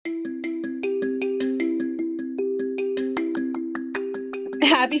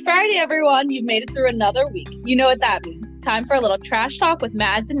Happy Friday, everyone. You've made it through another week. You know what that means. Time for a little trash talk with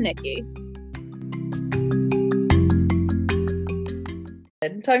Mads and Niki.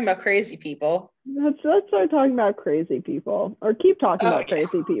 Talking about crazy people. Let's start talking about crazy people, or keep talking about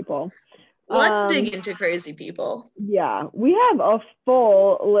crazy people. Let's dig into crazy people. Yeah, we have a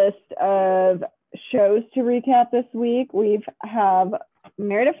full list of shows to recap this week. We have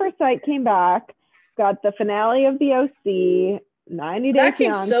Married at First Sight came back, got the finale of the OC, 90 Day That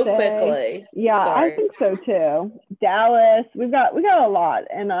came Fiancé. so quickly. Yeah, Sorry. I think so too. Dallas, we got a lot,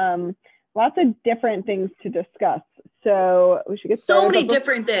 and lots of different things to discuss. So we should get started. So many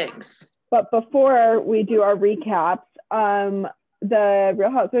different things. But before we do our recaps, the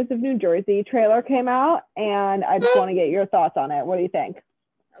Real Housewives of New Jersey trailer came out, and I just want to get your thoughts on it. What do you think?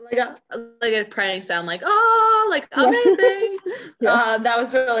 Like a praying sound, like, oh, like amazing. Yeah. That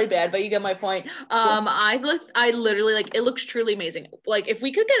was really bad, but you get my point. I literally, like, it looks truly amazing. Like, if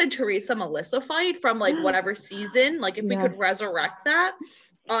we could get a Teresa Melissa fight from like whatever season, like if we could resurrect that,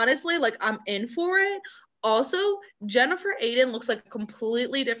 honestly, like I'm in for it. Also, Jennifer Aiden looks like a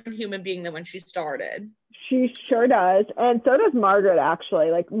completely different human being than when she started. She sure does. And so does Margaret, actually.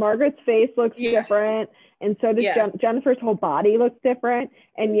 Like, Margaret's face looks different, and so does Jennifer's whole body looks different.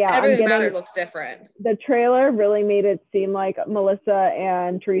 And everything about her looks different. The trailer really made it seem like Melissa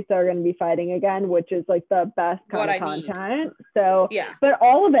and Teresa are going to be fighting again, which is like the best kind of content. So, but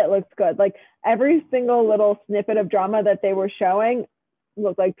all of it looks good. Like, every single little snippet of drama that they were showing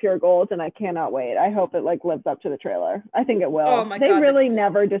look like pure gold, and I cannot wait. I hope it like lives up to the trailer. I think it will. Oh my God, they really the...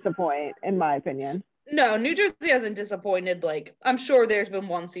 never disappoint, in my opinion. No, New Jersey hasn't disappointed. Like, I'm sure there's been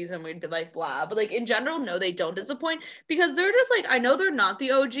one season we'd be like blah, but like in general, no, they don't disappoint, because they're just like, I know they're not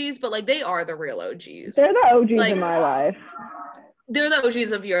the OGs, but like they are the real OGs. They're the OGs like, in my life. They're the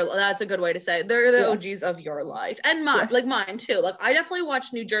OGs of your, that's a good way to say it. They're the OGs of your life, and mine, like mine too. Like, I definitely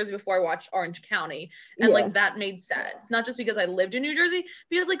watched New Jersey before I watched Orange County, and like that made sense. Not just because I lived in New Jersey,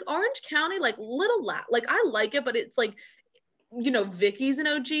 because like Orange County, like like I like it, but it's like, you know, Vicky's an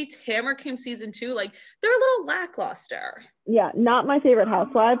OG. Tamara came season 2. Like, they're a little lackluster. Yeah, not my favorite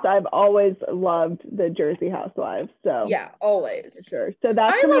Housewives. I've always loved the Jersey Housewives. So yeah, always. Sure. So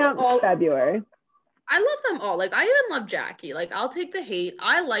that's coming out in February. I love them all. Like, I even love Jackie. Like, I'll take the hate.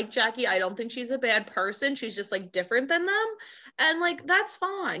 I like Jackie. I don't think she's a bad person. She's just like different than them. And like, that's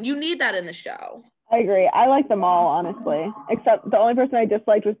fine. You need that in the show. I agree. I like them all, honestly. Except the only person I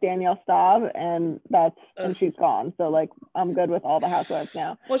disliked was Danielle Staub, and and she's gone. So like, I'm good with all the Housewives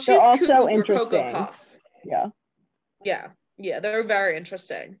now. Well, she's also interesting. For Cocoa Puffs. Yeah. Yeah, they're very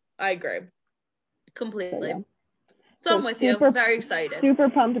interesting. I agree. Completely. So I'm with you. Very excited. Super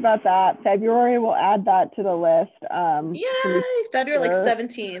pumped about that. February, we'll add that to the list. Yay! February like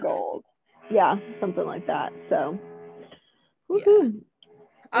 17th. Gold. Yeah, something like that. So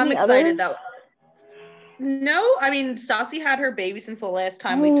I'm excited though. No, I mean, Stassi had her baby since the last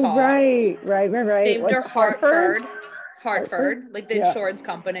time we talked. Right. Named her Hartford. Like the insurance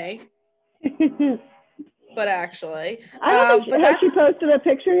company. But actually. Has she posted a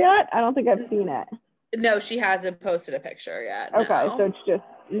picture yet? I don't think I've seen it. No, she hasn't posted a picture yet. Okay, so it's just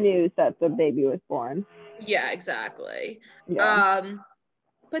news that the baby was born. Yeah, exactly. Yeah.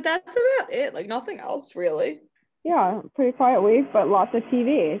 But that's about it. Like, nothing else, really. Yeah, pretty quiet week, but lots of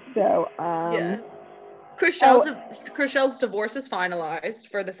TV. So, Chrishell's divorce is finalized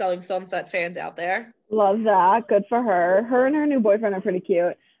for the Selling Sunset fans out there. Love that. Good for her. Her and her new boyfriend are pretty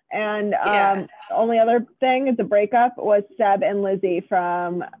cute. And the only other thing is the breakup was Seb and Lizzie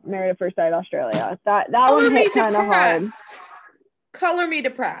from Married at First Sight Australia. That one hit kind of hard. Color me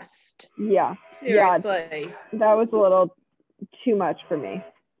depressed. Yeah. Seriously. Yeah, that was a little too much for me.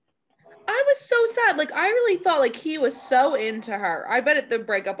 I was so sad. Like, I really thought like he was so into her. I bet the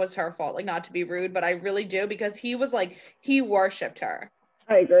breakup was her fault. Like, not to be rude, but I really do, because he was like, he worshipped her.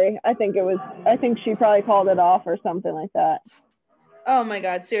 I agree. I think she probably called it off or something like that. Oh my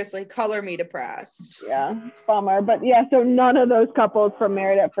God, seriously, color me depressed. Yeah, bummer. But yeah, so none of those couples from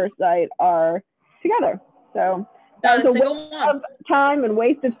Married at First Sight are together. So not a single one. Of time and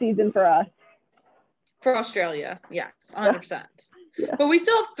waste of season for us. For Australia, yes, 100%. Yeah. But we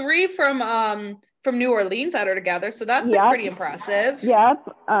still have 3 from New Orleans that are together, so that's like pretty impressive. Yep.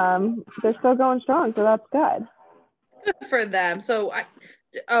 They're still going strong, so that's good. Good for them. So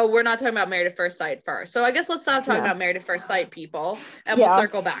we're not talking about Married at First Sight first. So I guess let's stop talking about Married at First Sight people, and we'll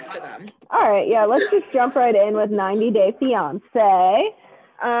circle back to them. All right. Yeah. Let's just jump right in with 90 Day Fiancé.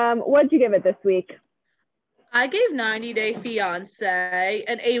 What'd you give it this week? I gave 90 Day Fiancé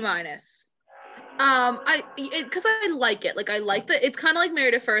an A-. Because I like it. Like, I like that. It's kind of like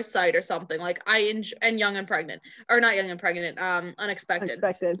Married at First Sight or something. Like, and Young and Pregnant, or not Young and Pregnant. Unexpected.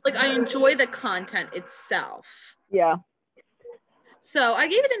 Like, I enjoy the content itself. Yeah. So I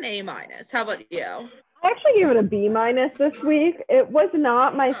gave it an A-. How about you? I actually gave it a B- this week. It was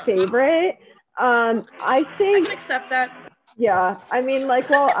not my favorite. I think I can accept that. Yeah, I mean, like,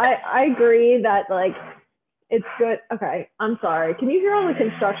 well, I agree that like it's good. Okay, I'm sorry. Can you hear all the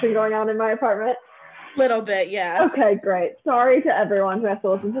construction going on in my apartment? Little bit, yes. Okay, great. Sorry to everyone who has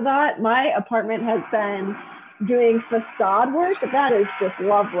to listen to that. My apartment has been doing facade work. That is just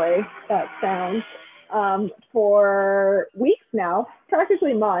lovely. That sounds for weeks now,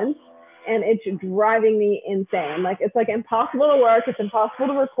 practically months, and it's driving me insane. Like, it's like impossible to work. It's impossible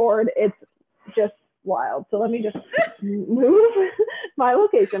to record. It's just wild. So let me just move my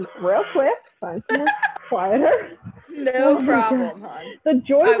location real quick, find somewhere quieter. No problem, hon. The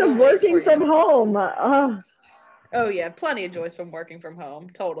joys of working from home. Oh yeah, plenty of joys from working from home.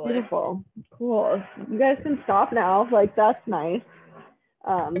 Totally. Beautiful. Cool. You guys can stop now. Like, that's nice.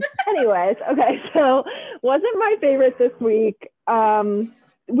 Anyways, okay, so wasn't my favorite this week.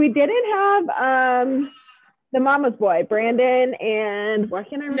 We didn't have the mama's boy, Brandon, and why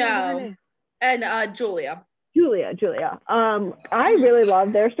can't I remember her name? And Julia. I really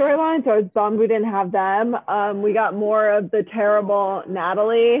loved their storyline, so I was bummed we didn't have them. We got more of the terrible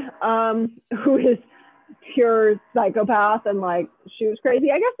Natalie, who is pure psychopath, and like, she was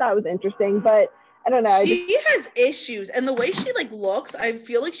crazy. I guess that was interesting, but I don't know. She has issues, and the way she like looks, I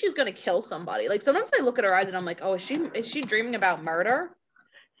feel like she's gonna kill somebody. Like, sometimes I look at her eyes and I'm like, oh, is she dreaming about murder?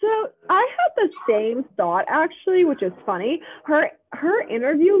 So I had the same thought, actually, which is funny. Her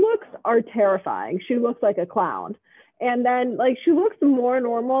interview looks are terrifying. She looks like a clown. And then like she looks more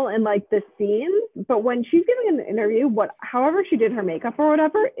normal in like the scenes, but when she's giving an interview, however she did her makeup or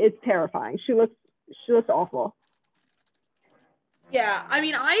whatever, it's terrifying. She looks awful. Yeah, I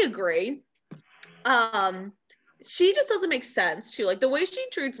mean, I agree. She just doesn't make sense too. Like, the way she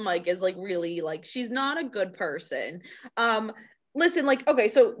treats Mike is like really, like, she's not a good person. Listen, like, okay,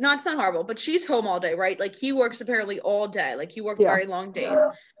 so not to sound horrible, but she's home all day, right? Like, he works apparently all day. Like, he works very long days.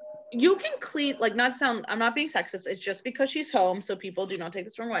 You can clean, like, I'm not being sexist. It's just because she's home, so people do not take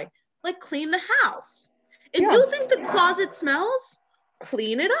this wrong way. Like, clean the house. If you think the closet smells,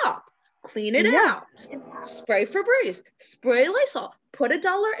 clean it up. Clean it out. Spray Febreze. Spray Lysol. Put a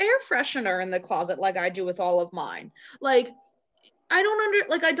 $1 air freshener in the closet like I do with all of mine. Like, I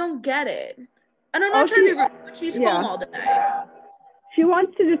don't get it. And I'm not trying to be rude, but she's home all day. She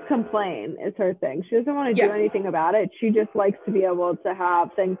wants to just complain is her thing. She doesn't want to do anything about it. She just likes to be able to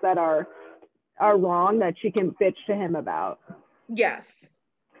have things that are wrong that she can bitch to him about. Yes.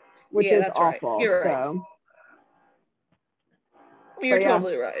 Which is awful. Right. You're right. You're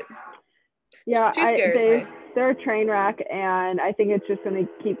totally right. Yeah, she scares me. They're a train wreck, and I think it's just going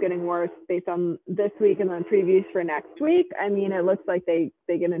to keep getting worse based on this week and then previews for next week. I mean, it looks like they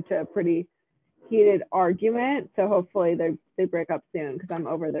get into a pretty heated argument, so hopefully they break up soon because I'm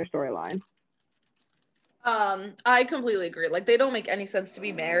over their storyline. I completely agree. Like, they don't make any sense to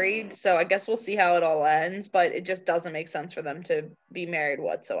be married, so I guess we'll see how it all ends, but it just doesn't make sense for them to be married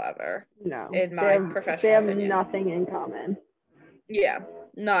whatsoever. No. In my professional opinion. They have nothing in common. Yeah,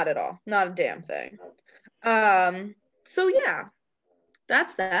 not at all. Not a damn thing. So yeah,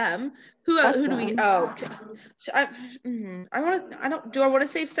 that's them. Who do we? Oh, so do I want to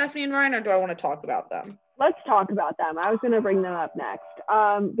save Stephanie and Ryan, or do I want to talk about them? Let's talk about them. I was going to bring them up next.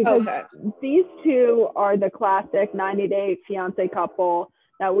 Because these two are the classic 90-day fiancé couple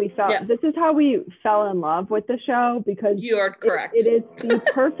that we felt. Yeah. This is how we fell in love with the show, because you are correct. It is the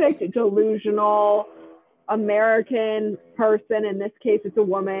perfect delusional American person. In this case, it's a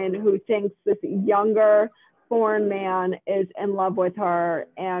woman who thinks this younger foreign man is in love with her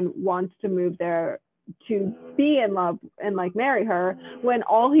and wants to move there to be in love and like marry her, when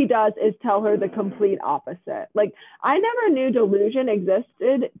all he does is tell her the complete opposite. Like, I never knew delusion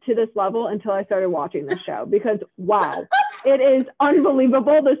existed to this level until I started watching this show, because wow, it is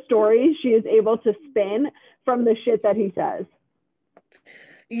unbelievable the stories she is able to spin from the shit that he says.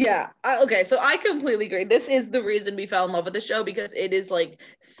 Yeah. Okay. So I completely agree. This is the reason we fell in love with the show, because it is like,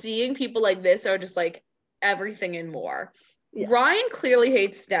 seeing people like this are just like everything and more. Yeah. Ryan clearly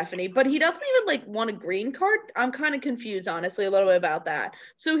hates Stephanie, but he doesn't even like want a green card. I'm kind of confused, honestly, a little bit about that.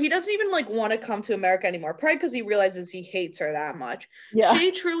 So he doesn't even like want to come to America anymore, probably because he realizes he hates her that much. Yeah.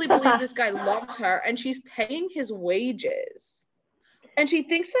 She truly believes this guy loves her, and she's paying his wages, and she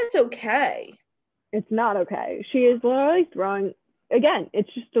thinks that's okay. It's not okay. She is literally throwing again,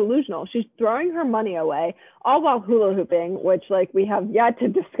 it's just delusional. She's throwing her money away, all while hula hooping, which like we have yet to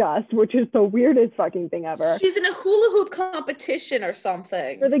discuss, which is the weirdest fucking thing ever. She's in a hula hoop competition or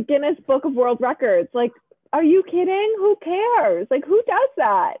something. For the Guinness Book of World Records. Like, are you kidding? Who cares? Like, who does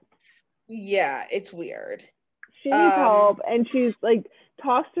that? Yeah, it's weird. She needs help, and she's like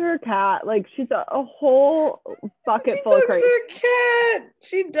talks to her cat. Like, she's a whole bucket full of crazy. She talks to her cat.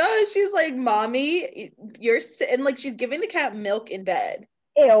 She does. She's like, "Mommy, and like she's giving the cat milk in bed."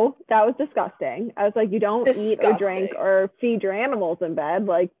 Ew, that was disgusting. I was like, you don't eat or drink or feed your animals in bed.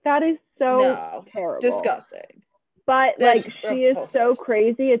 Like, that is so terrible. Disgusting. But like, she is so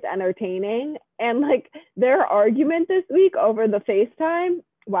crazy. It's entertaining. And like, their argument this week over the FaceTime.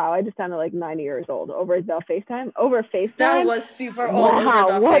 Wow, I just sounded like 90 years old. Over FaceTime. That was super old.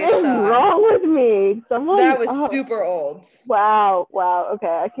 Wow, what is wrong with me? That was super old. Wow. Okay,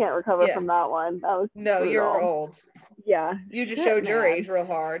 I can't recover from that one. That was brutal. You're old. Yeah. You just showed your age real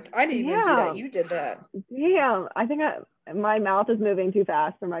hard. I didn't even do that. You did that. Damn. I think my mouth is moving too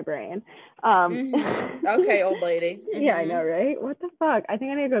fast for my brain. Okay, old lady. Mm-hmm. Yeah, I know, right? What the fuck? I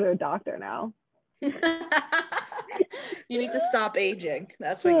think I need to go to a doctor now. You need to stop aging.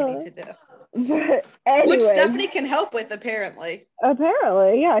 That's what you need to do. But anyway, which Stephanie can help with, apparently.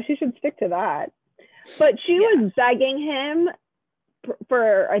 Yeah, she should stick to that. But she was begging him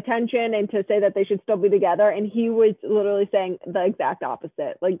for attention and to say that they should still be together, and he was literally saying the exact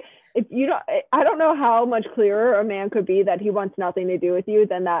opposite. Like, if you don't, I don't know how much clearer a man could be that he wants nothing to do with you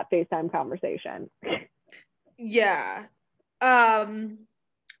than that FaceTime conversation. Yeah.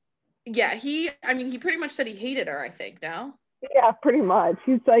 Yeah, he pretty much said he hated her, I think, no? Yeah, pretty much.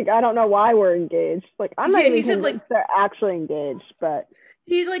 He's like, I don't know why we're engaged. Like, I'm not even convinced they're actually engaged, but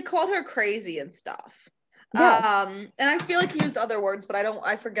he like called her crazy and stuff. Yeah. And I feel like he used other words, but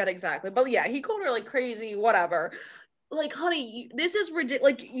I forget exactly. But yeah, he called her like crazy, whatever. Like, honey, this is ridiculous.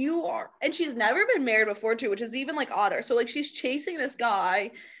 Like, you are, and she's never been married before too, which is even like odder. So like, she's chasing this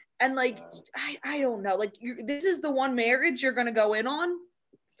guy, and like, I don't know. Like, this is the one marriage you're gonna go in on.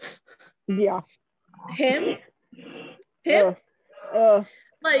 Yeah. Him.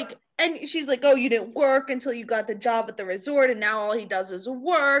 Like, and she's like, oh, you didn't work until you got the job at the resort, and now all he does is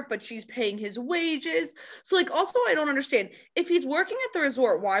work, but she's paying his wages. So like, also, I don't understand, if he's working at the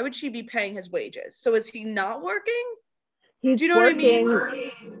resort, why would she be paying his wages? So is he not working? Do you know working. What I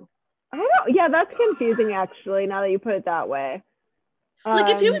mean? I don't. Yeah, that's confusing actually, now that you put it that way.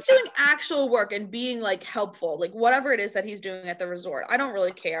 Like, if he was doing actual work and being like helpful, like whatever it is that he's doing at the resort, I don't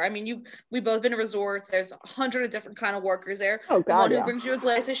really care. I mean, we've both been to resorts. There's 100 different kind of workers there. Oh, God, the one who brings you a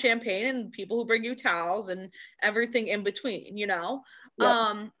glass of champagne, and people who bring you towels and everything in between, you know?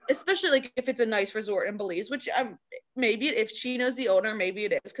 Yep. Especially like if it's a nice resort in Belize, which maybe if she knows the owner, maybe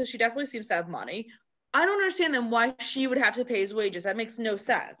it is, because she definitely seems to have money. I don't understand then why she would have to pay his wages. That makes no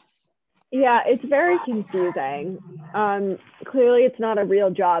sense. Yeah, it's very confusing. Clearly it's not a real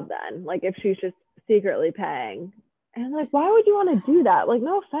job then, like if she's just secretly paying. And like, why would you want to do that? Like,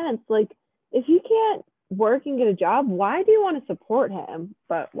 no offense, like if you can't work and get a job, why do you want to support him?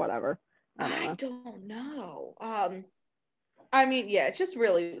 But whatever. I don't know. I mean, yeah, it's just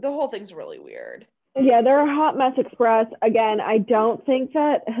really, the whole thing's really weird. Yeah, they're a hot mess express. Again, I don't think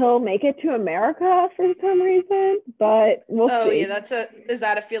that he'll make it to America for some reason, but we'll see. Oh, yeah, is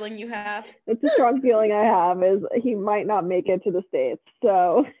that a feeling you have? It's a strong feeling I have, is he might not make it to the States,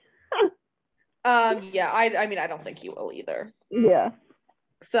 so. Yeah, I mean, I don't think he will either. Yeah.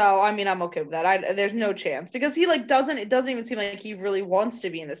 So, I mean, I'm okay with that. There's no chance, because he like it doesn't even seem like he really wants to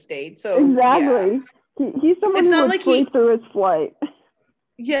be in the States, so. Exactly. Yeah. He's someone who would sleep through his flight.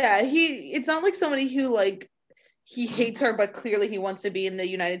 Yeah, it's not like somebody who like he hates her, but clearly he wants to be in the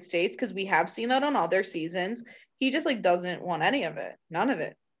United States, because we have seen that on other seasons. He just like doesn't want any of it. None of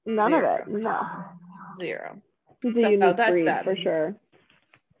it. None of it. No. Zero. He's a unique breed, that for sure.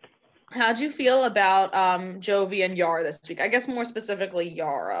 How'd you feel about Jovi and Yara this week? I guess more specifically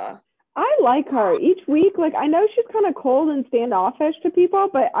Yara. I like her. Each week, like, I know she's kind of cold and standoffish to people,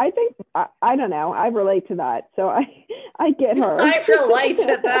 but I think, I don't know, I relate to that. So I get her. I relate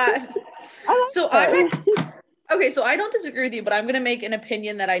to that. So I don't disagree with you, but I'm going to make an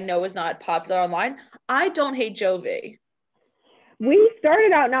opinion that I know is not popular online. I don't hate Jovi. We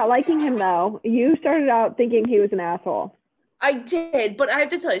started out not liking him, though. You started out thinking he was an asshole. I did, but I have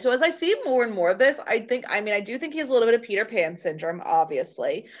to tell you, so as I see more and more of this, I do think he has a little bit of Peter Pan syndrome,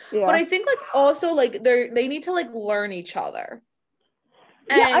 obviously. Yeah. But I think like also like they need to like learn each other.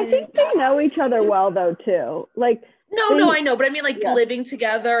 Yeah, I think they know each other well though too. Like No, I know, but I mean, like, living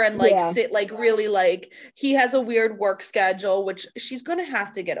together and, like, really, like, he has a weird work schedule, which she's gonna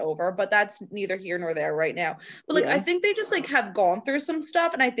have to get over, but that's neither here nor there right now. But, like, I think they just, like, have gone through some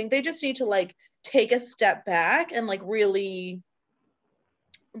stuff, and I think they just need to, like, take a step back and, like, really,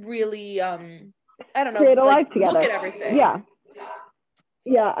 I don't know, create a like, life together. Look at everything.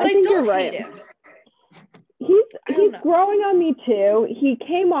 Yeah, I think you're right. He's growing on me too. He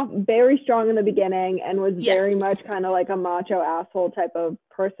came off very strong in the beginning and was very much kind of like a macho asshole type of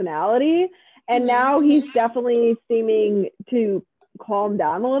personality. And now he's definitely seeming to calm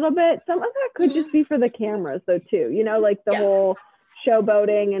down a little bit. Some of that could just be for the cameras though too, you know, like the whole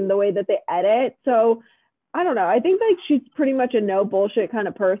showboating and the way that they edit. So I don't know. I think like she's pretty much a no bullshit kind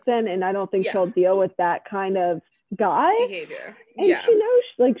of person, and I don't think she'll deal with that kind of guy behavior. And she knows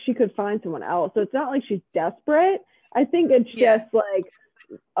like she could find someone else. So it's not like she's desperate. I think it's just like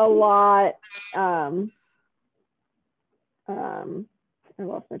a lot. I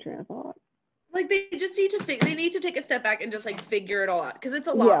lost my train of thought. Like they just need to they need to take a step back and just like figure it all out, because it's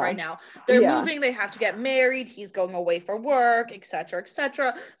a lot right now. They're moving, they have to get married, he's going away for work, etc.,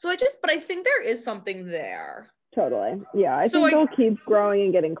 etc. So I think there is something there. Totally. Yeah, I think they'll keep growing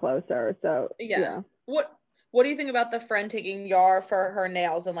and getting closer. So What do you think about the friend taking Yar for her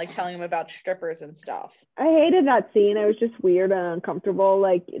nails and like telling him about strippers and stuff? I hated that scene. It was just weird and uncomfortable.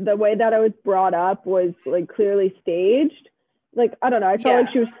 Like the way that it was brought up was like clearly staged. Like, I don't know. I felt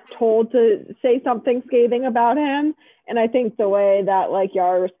like she was told to say something scathing about him. And I think the way that like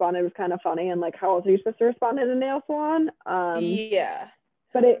Yara responded was kind of funny. And like, how else are you supposed to respond in a nail salon?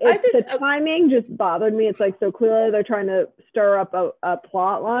 But the timing just bothered me. It's like, so clearly they're trying to stir up a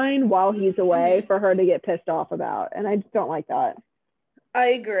plot line while he's away for her to get pissed off about. And I just don't like that. I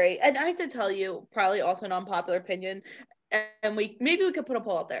agree. And I have to tell you, probably also an unpopular opinion, and we could put a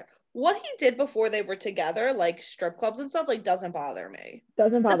poll out there. What he did before they were together, like strip clubs and stuff, like doesn't bother me.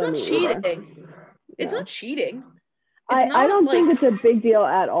 Doesn't bother me. It's not cheating. It's not cheating. I don't think it's a big deal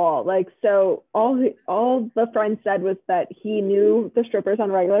at all. Like, so all the friend said was that he knew the strippers on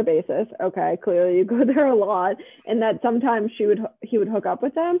a regular basis. Okay, clearly you go there a lot, and that sometimes he would hook up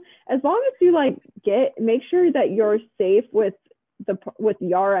with them. As long as you like make sure that you're safe with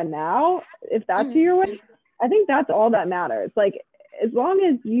Yara now, if that's who you're with, I think that's all that matters. Like, as long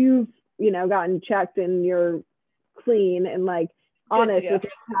as you've gotten checked and you're clean and like honest with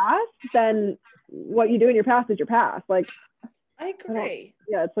your past, then what you do in your past is your past. Like, I agree.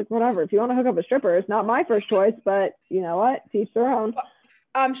 It's like whatever. If you want to hook up with strippers, not my first choice, but you know what? Teach their own.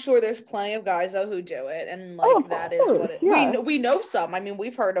 I'm sure there's plenty of guys though who do it, and like that is what it. Yeah. We know some. I mean,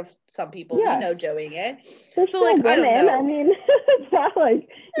 we've heard of some people we know doing it. There's still like women. I don't know. I mean, it's not like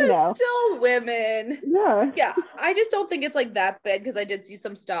there's still women. Yeah. Yeah. I just don't think it's like that bad, because I did see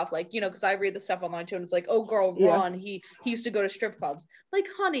some stuff like because I read the stuff online too, and it's like, oh girl, Ron, he used to go to strip clubs. Like,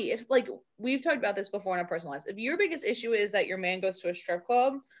 honey, if like we've talked about this before in our personal lives, if your biggest issue is that your man goes to a strip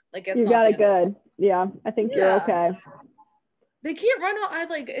club, like it's you got it good. Yeah, I think you're okay. They can't run out.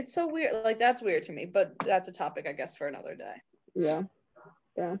 It's so weird. Like, that's weird to me, but that's a topic, I guess, for another day. Yeah.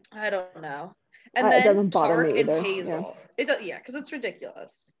 I don't know. And then Tart and Hazel. It does, because it's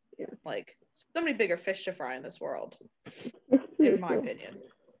ridiculous. Yeah. Like, so many bigger fish to fry in this world, in my opinion.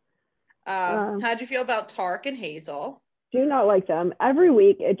 How'd you feel about Tark and Hazel? Do not like them. Every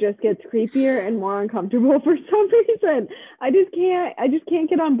week it just gets creepier and more uncomfortable for some reason. I just can't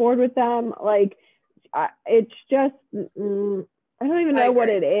get on board with them. Like, it's just I don't even know what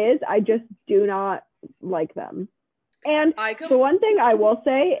it is. I just do not like them. And the one thing I will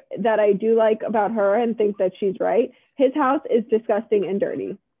say that I do like about her and think that she's right, his house is disgusting and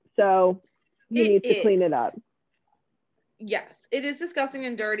dirty. So he needs to clean it up. Yes, it is disgusting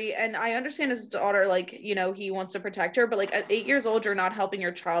and dirty. And I understand his daughter, like, he wants to protect her, but like at 8 years old, you're not helping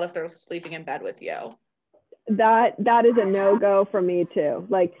your child if they're sleeping in bed with you. That is a no-go for me too.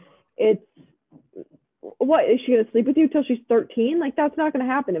 Like, it's, what, is she going to sleep with you till she's 13? Like, that's not going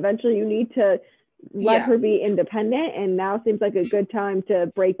to happen. Eventually you need to let her be independent, and now seems like a good time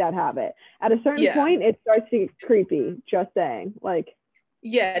to break that habit. At a certain point, it starts to get creepy, just saying. Like,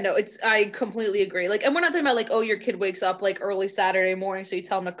 I completely agree. Like, and we're not talking about like, oh, your kid wakes up like early Saturday morning, so you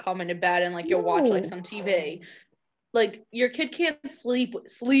tell him to come into bed and like you'll watch like some TV. Like, your kid can't sleep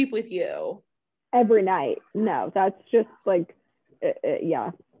with you every night. No, that's just like,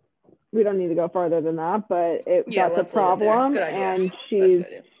 we don't need to go further than that, but that's a problem, and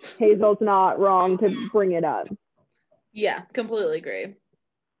Hazel's not wrong to bring it up. Yeah, completely agree.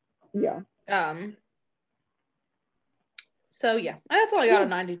 Yeah. So yeah, that's all I got on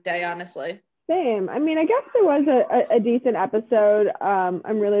 90 Day, honestly. Same. I mean, I guess there was a decent episode.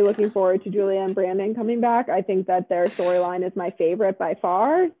 I'm really looking forward to Julia and Brandon coming back. I think that their storyline is my favorite by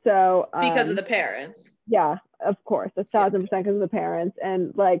far. So because of the parents. Yeah, of course, 1,000% because of the parents.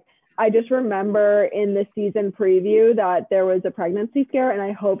 And like, I just remember in the season preview that there was a pregnancy scare, and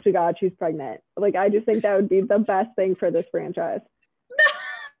I hope to God she's pregnant. Like, I just think that would be the best thing for this franchise.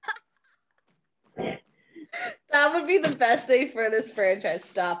 That would be the best thing for this franchise.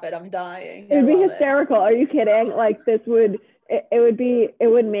 Stop it. I'm dying. It'd be hysterical. Are you kidding? Like, this would, it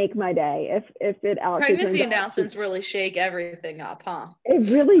would make my day if it actually. Pregnancy announcements really shake everything up, huh? It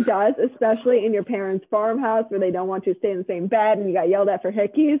really does, especially in your parents' farmhouse where they don't want you to stay in the same bed and you got yelled at for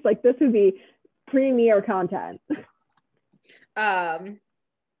hickeys. Like, this would be premier content.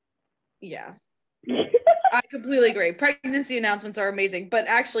 Yeah. I completely agree. Pregnancy announcements are amazing, but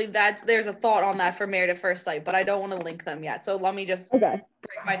actually there's a thought on that for Married at First Sight, but I don't want to link them yet. So let me just break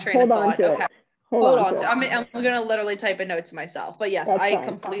my train of thought. Okay. Hold on to it. I'm going to literally type a note to myself, but yes, I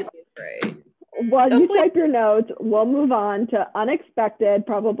completely agree. While you type your notes, we'll move on to Unexpected,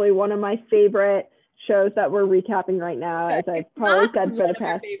 probably one of my favorite shows that we're recapping right now, as I've probably said for the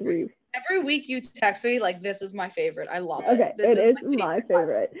past 3 weeks. Every week you text me like, this is my favorite. I love it. Okay, it is my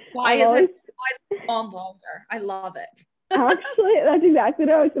favorite. Why is it on longer? I love it. Actually, that's exactly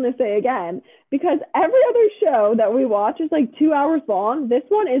what I was going to say again, because every other show that we watch is like 2 hours long. This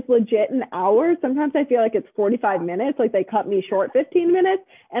one is legit an hour. Sometimes I feel like it's 45 minutes, like they cut me short 15 minutes,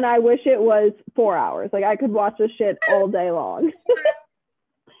 and I wish it was 4 hours. Like, I could watch this shit all day long.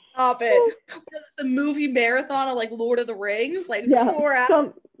 Stop it. It's a movie marathon of like Lord of the Rings, like 4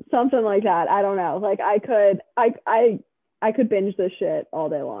 hours. Something like that. I don't know. Like, I could binge this shit all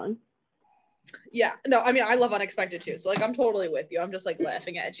day long. Yeah, no, I mean, I love Unexpected too. So like, I'm totally with you. I'm just like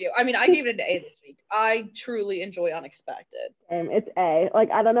laughing at you. I mean, I gave it an A this week. I truly enjoy Unexpected. It's A.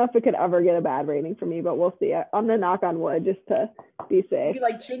 Like, I don't know if it could ever get a bad rating for me, but we'll see. I'm gonna knock on wood just to be safe. You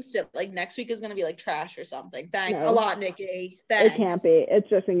like jinxed it. Like, next week is gonna be like trash or something. Thanks a lot, Nikki. Thanks. It can't be. It's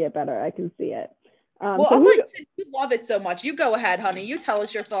just gonna get better. I can see it. Well, so you love it so much. You go ahead, honey. You tell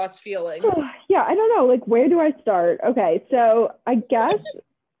us your thoughts, feelings. Yeah, I don't know. Like, where do I start? Okay, so I guess.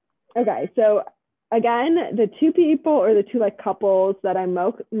 Okay, so again, the two people or the two like couples that I'm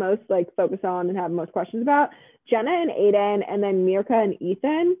most like focused on and have most questions about, Jenna and Aiden, and then Mirka and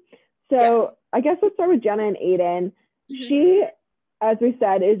Ethan. So I guess let's start with Jenna and Aiden. Mm-hmm. She, as we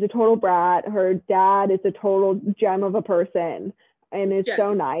said, is a total brat. Her dad is a total gem of a person and is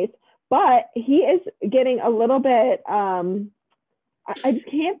so nice. But he is getting a little bit, I just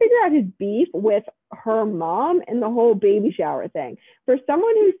can't figure out his beef with her mom and the whole baby shower thing. For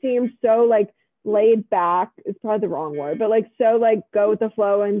someone who seems so like laid back, is probably the wrong word, but like so like go with the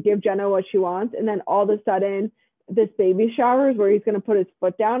flow and give Jenna what she wants. And then all of a sudden this baby shower is where he's going to put his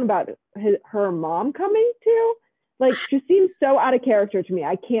foot down about her mom coming too. Like, just seems so out of character to me.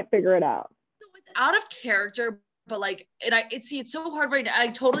 I can't figure it out. So it's out of character. But like, it's so hard right now. I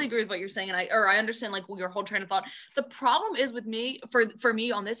totally agree with what you're saying. And I understand like your whole train of thought. The problem is with me, for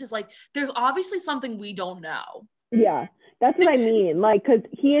me on this is like, there's obviously something we don't know. Yeah, that's what I mean. Like, cause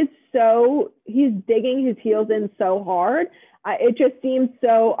he's digging his heels in so hard. It just seems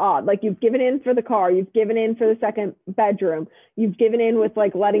so odd. Like, you've given in for the car, you've given in for the second bedroom, you've given in with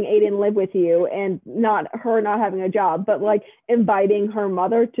like letting Aiden live with you and not having a job, but like inviting her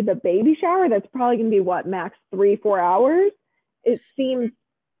mother to the baby shower. That's probably gonna be what, max 3-4 hours. It seems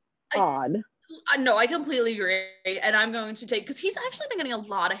odd. No, I completely agree. And I'm going to take, because he's actually been getting a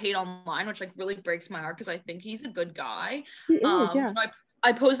lot of hate online, which like really breaks my heart because I think he's a good guy. He is, yeah.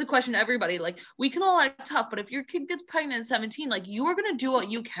 I pose the question to everybody, like, we can all act tough, but if your kid gets pregnant at 17, like, you are going to do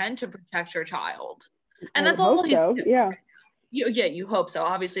what you can to protect your child. And that's all he's doing. Yeah. You hope so.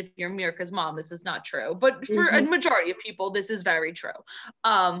 Obviously, if you're Mirka's mom, this is not true. But for a majority of people, this is very true.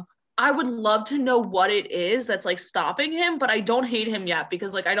 I would love to know what it is that's, like, stopping him, but I don't hate him yet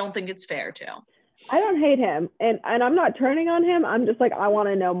because, like, I don't think it's fair to. I don't hate him. And I'm not turning on him. I'm just, like, I want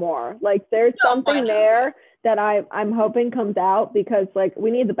to know more. Like, there's something there that I'm hoping comes out, because like we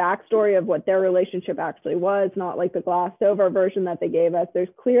need the backstory of what their relationship actually was, not like the glossed over version that they gave us. There's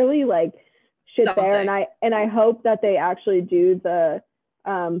clearly like shit there, and I hope that they actually do the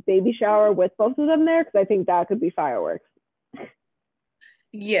baby shower with both of them there, because I think that could be fireworks.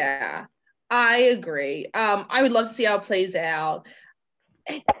 Yeah, I agree. I would love to see how it plays out.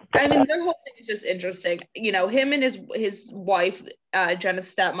 I mean, their whole thing is just interesting. You know, him and his wife,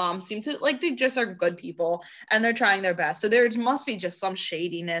 Jenna's stepmom, seem to like, they just are good people and they're trying their best. So there must be just some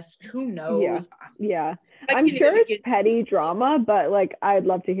shadiness. Who knows? Yeah. I'm sure it's petty drama, but like I'd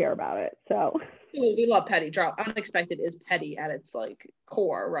love to hear about it. So We love petty drama. Unexpected is petty at its like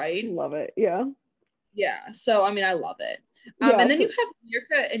core, right? Love it. Yeah. Yeah. So I mean, I love it. And then you have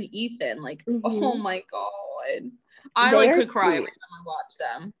Mirka and Ethan. Like, oh my god, I could cry every time I watch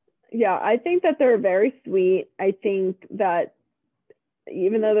them. Yeah, I think that they're very sweet. I think that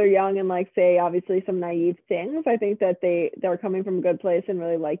even though they're young and like say obviously some naive things, I think that they're coming from a good place and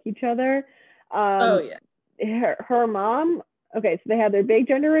really like each other. Her mom. Okay, so they had their big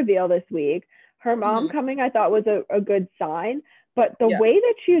gender reveal this week. Her mom coming, I thought, was a good sign. But the way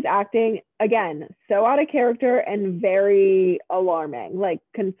that she was acting, again, so out of character and very alarming, like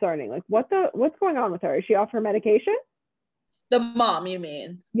concerning. Like, what's going on with her? Is she off her medication? The mom, you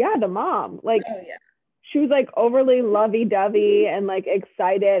mean? Yeah, the mom. Like, she was like overly lovey-dovey and like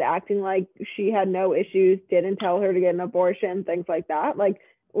excited, acting like she had no issues, didn't tell her to get an abortion, things like that. Like,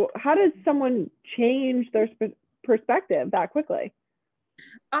 how does someone change their perspective that quickly?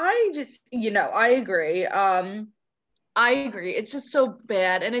 I just, I agree. I agree. It's just so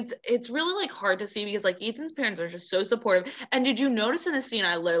bad. And it's really like hard to see because like Ethan's parents are just so supportive. And did you notice in the scene,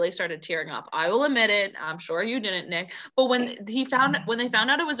 I literally started tearing up. I will admit it. I'm sure you didn't, Nick. But when they found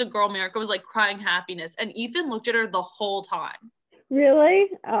out it was a girl, Mirka was like crying happiness. And Ethan looked at her the whole time. Really?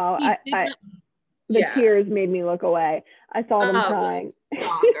 Oh, the tears made me look away. I saw them crying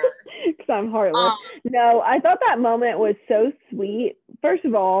because I'm heartless. No, I thought that moment was so sweet. First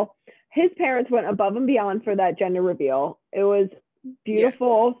of all, his parents went above and beyond for that gender reveal. It was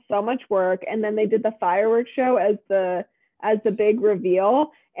beautiful, so much work. And then they did the fireworks show as the big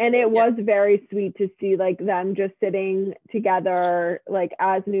reveal. And it was very sweet to see like them just sitting together, like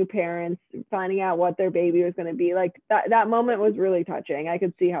as new parents, finding out what their baby was going to be. Like that moment was really touching. I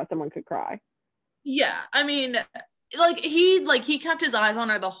could see how someone could cry. Yeah. I mean, he kept his eyes on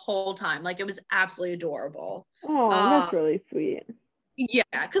her the whole time. Like it was absolutely adorable. Oh, that's really sweet. Yeah,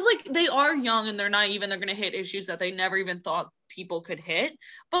 because like they are young and they're naive and they're gonna hit issues that they never even thought people could hit,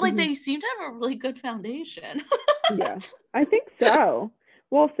 but like they seem to have a really good foundation. Yeah, I think so.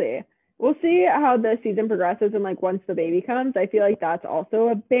 We'll see how the season progresses, and like once the baby comes, I feel like that's also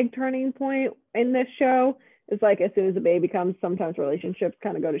a big turning point in this show. It's like as soon as the baby comes, sometimes relationships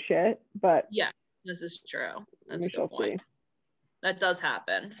kind of go to shit. But yeah, this is true. That's a good point. That does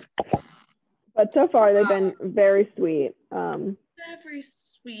happen. But so far they've been very sweet.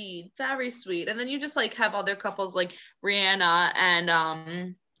 Very sweet. And then you just like have other couples like Rihanna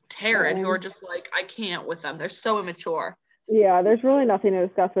and Taryn who are just like, I can't with them. They're so immature. Yeah, there's really nothing to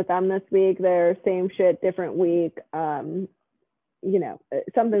discuss with them this week. They're same shit, different week. Something's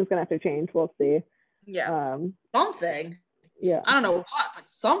gonna have to change. We'll see. Yeah. Something. Yeah. I don't know what, but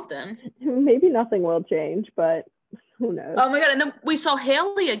something. Maybe nothing will change, but who knows? Oh my god! And then we saw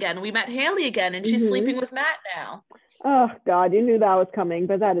Haley again. We met Haley again, and she's sleeping with Matt now. Oh God, you knew that was coming,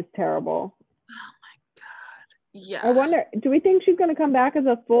 but that is terrible. Oh my God. Yeah. I wonder, do we think she's going to come back as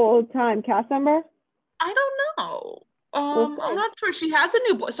a full-time cast member? I don't know. I'm not sure. She has a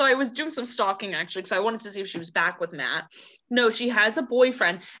new boy. So I was doing some stalking actually, because I wanted to see if she was back with Matt. No, she has a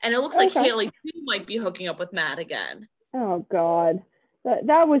boyfriend, and it looks like Haley too might be hooking up with Matt again. Oh God,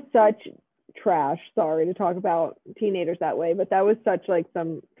 that was such trash. Sorry to talk about teenagers that way, but that was such like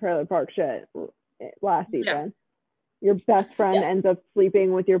some trailer park shit last season. Yeah. Your best friend ends up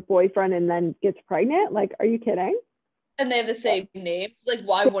sleeping with your boyfriend and then gets pregnant. Like, are you kidding? And they have the same name. Like,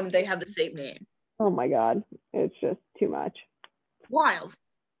 why wouldn't they have the same name? Oh my God, it's just too much. Wild.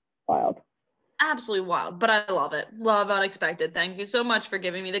 Absolutely wild, but I love it. Love Unexpected. Thank you so much for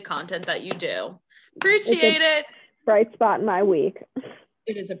giving me the content that you do. Appreciate it. Bright spot in my week.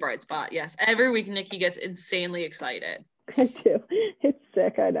 It is a bright spot, yes. Every week, Nikki gets insanely excited. I do. It's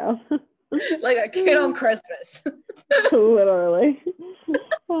sick, I know. Like a kid on Christmas. Literally.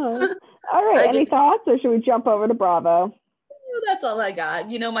 Oh. All right, any thoughts, or should we jump over to Bravo? That's all I got.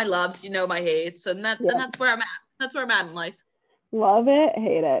 You know my loves, you know my hates, and that's where I'm at. That's where I'm at in life. Love it,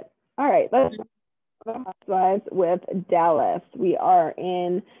 hate it. All right, let's go Housewives with Dallas. We are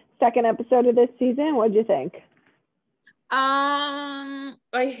in second episode of this season. What'd you think? I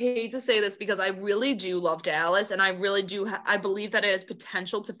hate to say this because I really do love Dallas, and I really do. I believe that it has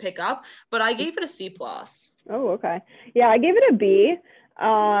potential to pick up, but I gave it a C+. Oh, okay. Yeah, I gave it a B.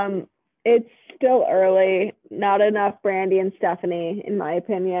 It's still early. Not enough Brandy and Stephanie, in my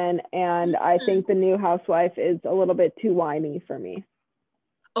opinion, and I think the new housewife is a little bit too whiny for me.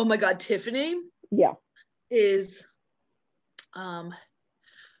 Oh my God, Tiffany. Yeah. Is I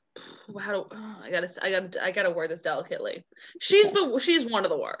gotta word this delicately. She's one of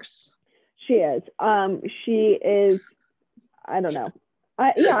the worst. She is. She is. I don't know.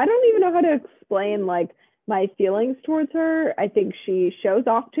 I don't even know how to explain like my feelings towards her. I think she shows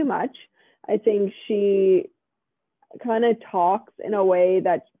off too much. I think she kind of talks in a way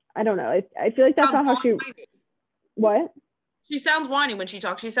that, I don't know. I feel like that's not how she, what? She sounds whiny when she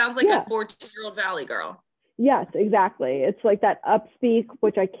talks. She sounds like a 14-year-old Valley girl. Yes, exactly. It's like that upspeak,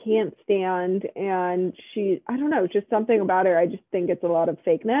 which I can't stand. And she, I don't know, just something about her. I just think it's a lot of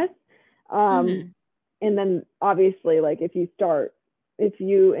fakeness. And then obviously, like if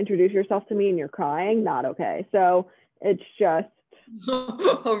you introduce yourself to me and you're crying, not okay. So it's just.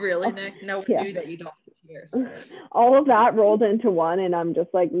 Oh, really, Nick? No one knew that you don't have tears. All of that rolled into one, and I'm just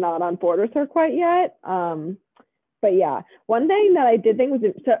like not on board with her quite yet. But yeah, one thing that I did think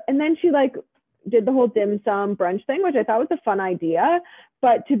was, so, and then she like did the whole dim sum brunch thing, which I thought was a fun idea,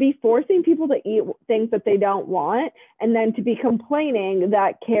 but to be forcing people to eat things that they don't want, and then to be complaining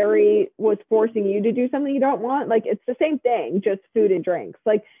that Carrie was forcing you to do something you don't want, like it's the same thing, just food and drinks.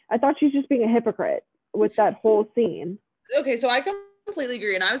 Like I thought she's just being a hypocrite with that whole scene. Okay, so I completely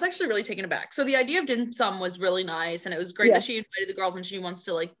agree, and I was actually really taken aback. So the idea of dim sum was really nice, and it was great that she invited the girls and she wants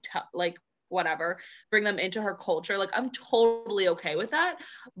to like whatever, bring them into her culture. Like I'm totally okay with that.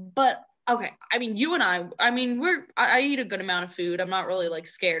 But okay, I mean, you and I mean, I eat a good amount of food. I'm not really like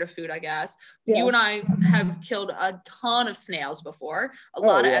scared of food, I guess. Yeah. You and I have killed a ton of snails before, a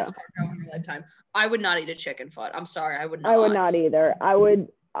lot of escargot in our lifetime. I would not eat a chicken foot. I'm sorry, I would not. I would not either.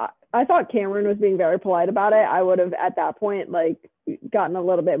 I thought Cameron was being very polite about it. I would have at that point like gotten a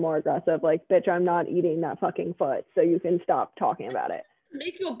little bit more aggressive, like, bitch, I'm not eating that fucking foot, so you can stop talking about it.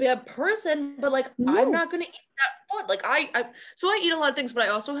 Make you a bad person, but like I'm not gonna eat that food. Like I eat a lot of things, but I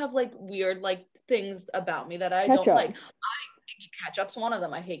also have like weird like things about me that I don't like. Ketchup's one of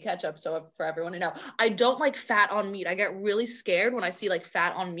them. I hate ketchup. So for everyone to know, I don't like fat on meat. I get really scared when I see like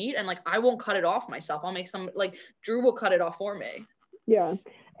fat on meat, and like I won't cut it off myself. I'll make like Drew will cut it off for me. Yeah,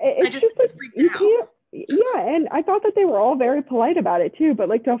 I just like, freaked out. Yeah, and I thought that they were all very polite about it too. But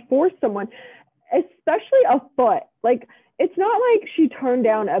like to force someone, especially a foot, like. It's not like she turned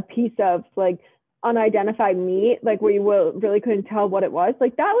down a piece of like unidentified meat, like where you really couldn't tell what it was.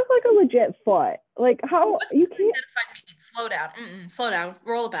 Like that was like a legit foot. Like how you can't. Unidentified meat? Slow down. Slow down.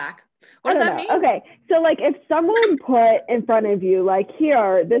 Roll it back. What does that mean? Okay, so like if someone put in front of you, like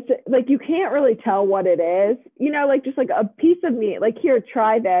here, this, like you can't really tell what it is. You know, like just like a piece of meat. Like here,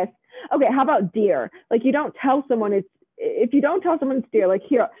 try this. Okay, how about deer? Like you don't tell someone it's. If you don't tell someone it's deer, like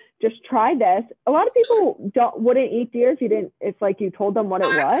here, just try this. A lot of people wouldn't eat deer if like you told them what it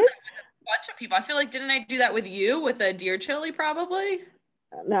was. A bunch of people. I feel like, didn't I do that with you with a deer chili probably?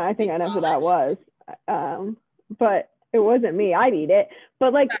 No, I think I know who that was. But it wasn't me. I'd eat it.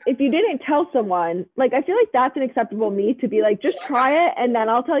 But like if you didn't tell someone, like I feel like that's an acceptable meat to be like, just try it and then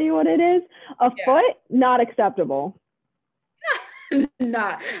I'll tell you what it is. A foot, not acceptable.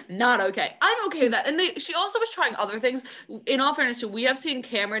 Not okay. I'm okay with that. And she also was trying other things. In all fairness, too, we have seen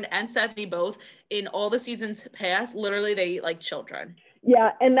Cameron and Stephanie both in all the seasons past. Literally, they eat like children.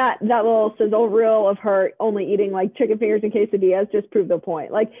 Yeah, and that little sizzle reel of her only eating like chicken fingers and quesadillas just proved the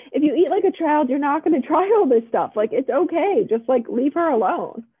point. Like, if you eat like a child, you're not going to try all this stuff. Like, it's okay. Just like leave her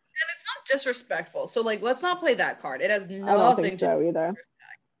alone. And it's not disrespectful. So like, let's not play that card. It has nothing I don't think so either.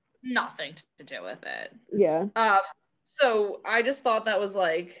 Nothing to do with it. Yeah. So I just thought that was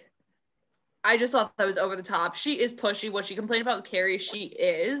over the top. She is pushy. What she complained about Carrie, she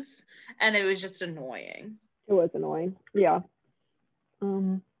is. And it was just annoying. It was annoying. Yeah.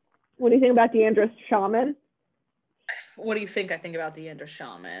 What do you think about Deandra's shaman? What do you think I think about Deandra's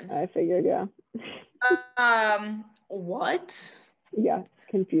shaman? I figured, yeah. What? Yeah,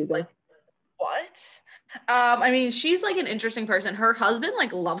 confusing. Like, what? I mean, she's like an interesting person. Her husband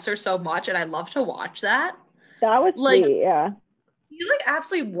like loves her so much, and I love to watch that. That was like, sweet, yeah. He like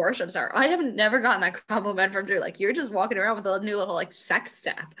absolutely worships her. I have never gotten that compliment from Drew. Like, you're just walking around with a new little like sex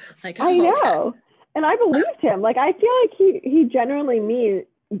step. Like, I know, and I believed him. Like, I feel like he genuinely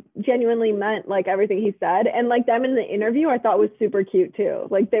meant like everything he said, and like them in the interview, I thought was super cute too.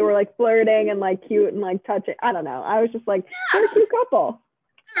 Like they were like flirting and like cute and like touching. I don't know. I was just like, they're a cute couple.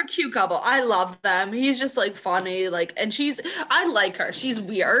 They're a cute couple. I love them. He's just like funny, like, and I like her. She's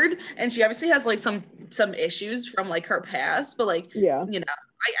weird, and she obviously has like some issues from like her past, but like, yeah, you know,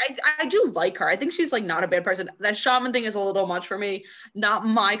 I do like her. I think she's like not a bad person. That shaman thing is a little much for me. Not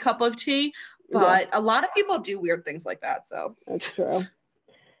my cup of tea, but a lot of people do weird things like that. So that's true.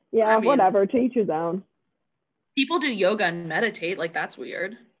 Yeah, I mean, whatever. To each his own. People do yoga and meditate. Like, that's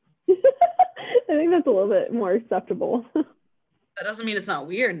weird. I think that's a little bit more acceptable. That doesn't mean it's not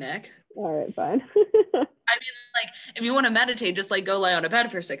weird, Nick. All right, fine. I mean, like, if you want to meditate, just like go lay on a bed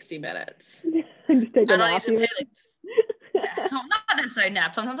for 60 minutes. Just take a nap. I'm not necessarily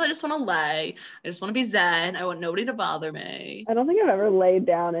nap. Sometimes I just want to lay. I just want to be zen. I want nobody to bother me. I don't think I've ever laid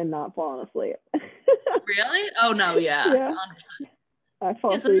down and not fallen asleep. Really? Oh no, yeah. Yeah. 100%. I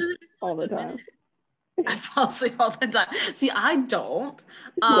fall asleep all the time. I fall asleep all the time. See, I don't.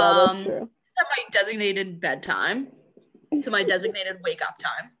 Yeah, that's true. At my designated bedtime to my designated wake up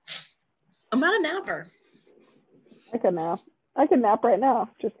time. I'm not a napper. I could nap right now.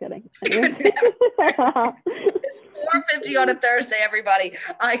 Just kidding. It's 4:50 on a Thursday, everybody.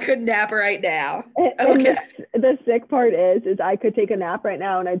 I could nap right now. Okay. The sick part is I could take a nap right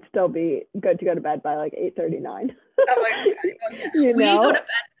now and I'd still be good to go to bed by like 8:39. Oh my God. Well, yeah. We go to bed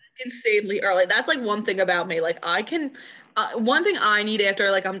insanely early. That's like one thing about me. Like I can, one thing I need after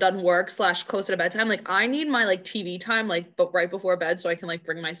like I'm done work / closer to bedtime, like I need my like TV time like but right before bed so I can like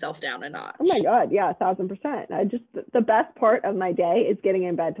bring myself down a notch. Oh my God, yeah, 1,000%. The best part of my day is getting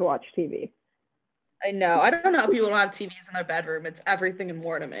in bed to watch TV. I know. I don't know how people don't have TVs in their bedroom. It's everything and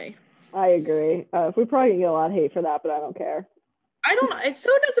more to me. I agree. We probably can get a lot of hate for that, but I don't care. I don't know. It so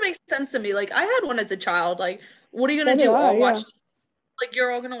doesn't make sense to me. Like I had one as a child. Like, what are you gonna do? All watch? Like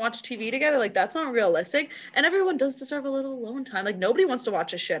you're all gonna watch TV together? Like that's not realistic. And everyone does deserve a little alone time. Like nobody wants to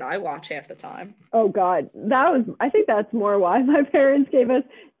watch a shit I watch half the time. Oh God, I think that's more why my parents gave us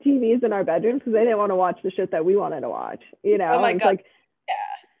TVs in our bedrooms, because they didn't want to watch the shit that we wanted to watch. You know? Oh my God. Like,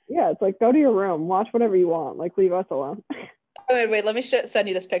 yeah, it's like go to your room, watch whatever you want. Like leave us alone. Wait. Let me send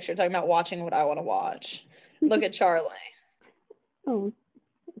you this picture talking about watching what I want to watch. Look at Charlie. Oh,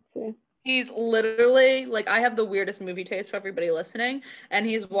 let's see. He's literally like, I have the weirdest movie taste for everybody listening, and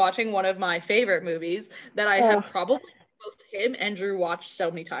he's watching one of my favorite movies that I have probably both him and Drew watched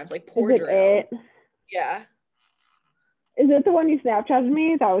so many times. Like poor Drew. It? Yeah. Is it the one you Snapchatted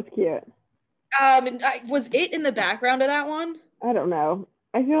me? That was cute. Was it in the background of that one? I don't know.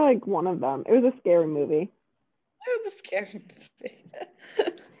 I feel like one of them. It was a scary movie. It was a scary movie.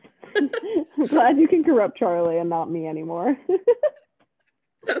 I'm glad you can corrupt Charlie and not me anymore.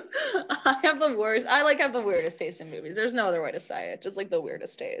 I have the worst. I like have the weirdest taste in movies. There's no other way to say it. Just like the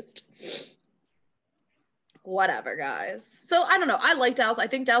weirdest taste. Whatever, guys. So I don't know. I like Dallas. I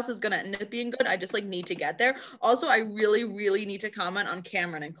think Dallas is gonna end up being good. I just like need to get there. Also, I really, really need to comment on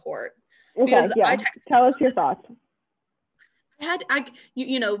Cameron and Court. Okay, yeah. Tell us your thoughts.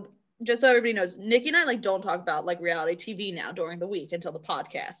 You know, just so everybody knows, Nikki and I like don't talk about like reality TV now during the week until the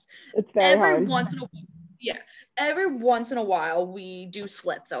podcast. It's very hard. Every once in a while we do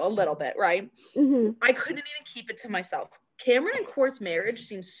slip though a little bit, right? Mm-hmm. I couldn't even keep it to myself. Cameron and Court's marriage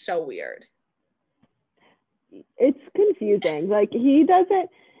seems so weird. It's confusing. Like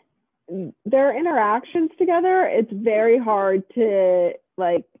their interactions together, it's very hard to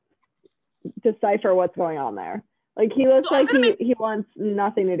like decipher what's going on there. Like he looks like he wants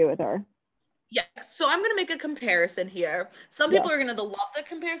nothing to do with her. Yeah, so I'm going to make a comparison here. Some people are going to love the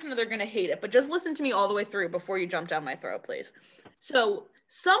comparison or they're going to hate it, but just listen to me all the way through before you jump down my throat, please. So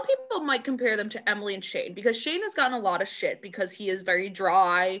some people might compare them to Emily and Shane, because Shane has gotten a lot of shit because he is very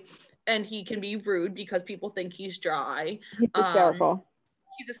dry and he can be rude because people think he's dry. He's hysterical.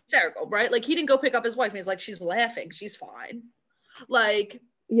 He's hysterical, right? Like he didn't go pick up his wife and he's like, she's laughing, she's fine. Like,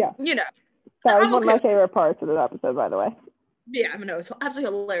 yeah, you know. That was one of my favorite parts of the episode, by the way. Yeah, I know, it's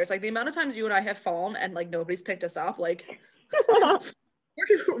absolutely hilarious. Like the amount of times you and I have fallen and like nobody's picked us up, like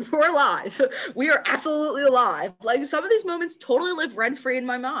we're alive. We are absolutely alive. Like some of these moments totally live rent free in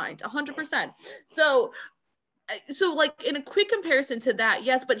my mind, 100%. So like in a quick comparison to that,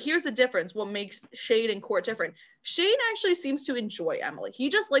 yes, but here's the difference. What makes Shane and Court different? Shane actually seems to enjoy Emily. He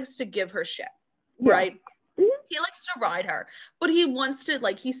just likes to give her shit, right? He likes to ride her, but he wants to,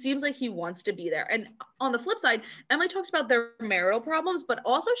 like, he seems like he wants to be there. And on the flip side, Emily talks about their marital problems, but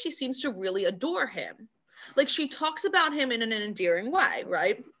also she seems to really adore him. Like she talks about him in an endearing way,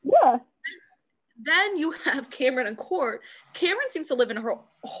 right? Yeah. Then you have Cameron and Court. Cameron seems to live in her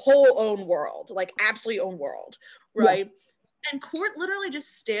whole own world, like absolutely own world, right? Yeah. And Court literally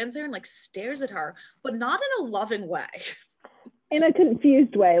just stands there and like stares at her, but not in a loving way. In a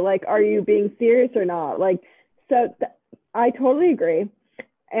confused way, like, are you being serious or not? Like, so I totally agree.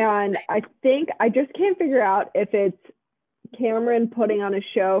 And I think I just can't figure out if it's Cameron putting on a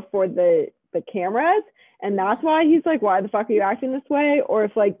show for the cameras, and that's why he's like, why the fuck are you acting this way? Or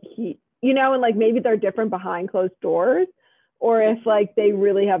if like he, you know, and like maybe they're different behind closed doors, or if like they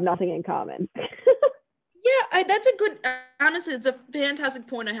really have nothing in common. Yeah, that's a good, honestly, it's a fantastic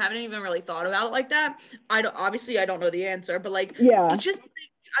point. I haven't even really thought about it like that. I don't know the answer, but like, yeah, it just,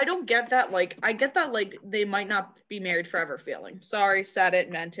 I don't get that. Like, I get that, like, they might not be married forever feeling. Sorry, said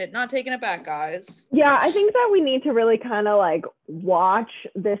it, meant it. Not taking it back, guys. Yeah, I think that we need to really kind of like watch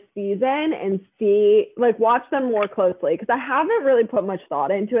this season and see, like, watch them more closely, because I haven't really put much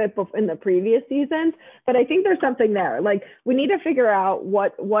thought into it in the previous seasons, but I think there's something there. Like, we need to figure out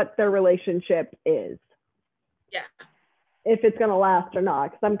what their relationship is. Yeah. If it's going to last or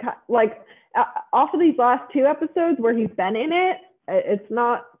not. Because I'm like, off of these last 2 episodes where he's been in it, it's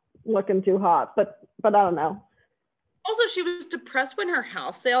not looking too hot, but I don't know. Also, she was depressed when her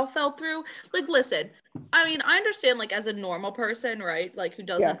house sale fell through. Like, listen, I mean, I understand, like, as a normal person, right? Like, who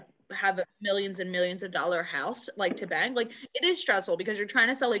doesn't have a millions and millions of dollar house, like, to bank. Like, it is stressful because you're trying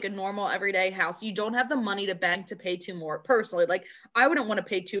to sell, like, a normal everyday house. You don't have the money to bank to pay 2 more. Personally, like, I wouldn't want to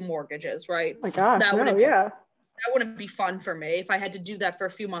pay 2 mortgages, right? Oh my gosh, that wouldn't be fun for me if I had to do that for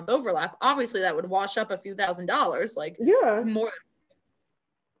a few month overlap. Obviously, that would wash up a few $1,000s, like, more.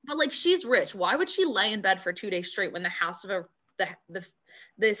 But, like, she's rich. Why would she lay in bed for 2 days straight when the house of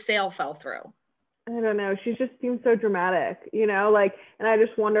the sale fell through? I don't know. She just seems so dramatic, you know, like, and I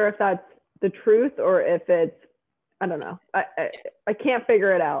just wonder if that's the truth or if it's, I don't know. I can't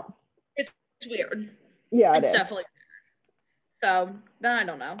figure it out. It's weird. Yeah, it's definitely weird. So, I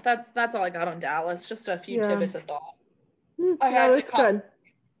don't know. That's all I got on Dallas. Just a few tidbits of thought. I had to call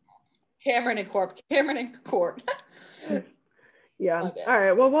Cameron in court. Yeah. All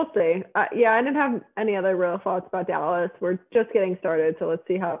right. Well, we'll see. I didn't have any other real thoughts about Dallas. We're just getting started, so let's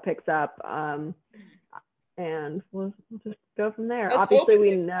see how it picks up. And we'll just go from there. Obviously,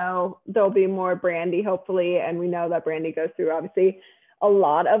 we know there'll be more Brandy, hopefully, and we know that Brandy goes through, obviously, a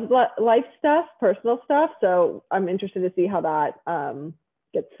lot of life stuff, personal stuff. So I'm interested to see how that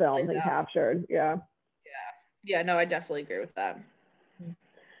gets filmed and captured. Yeah. No, I definitely agree with that.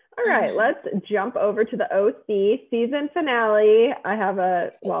 All right, let's jump over to the OC season finale. I have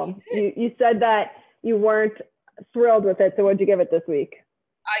you said that you weren't thrilled with it, so what'd you give it this week?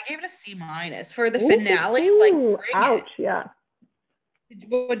 I gave it a C- for the finale. Ouch, yeah.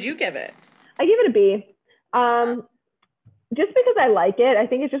 What'd you give it? I give it a B. Just because I like it. I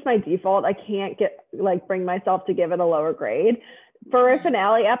think it's just my default. I can't bring myself to give it a lower grade. For a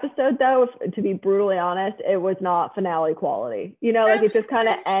finale episode, though, to be brutally honest, it was not finale quality. You know, like, it just kind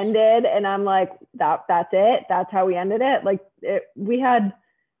of ended, and I'm like, that's it. That's how we ended it. Like, that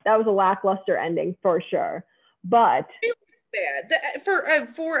was a lackluster ending for sure. But it was bad for a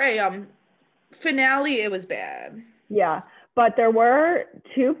finale. It was bad. Yeah, but there were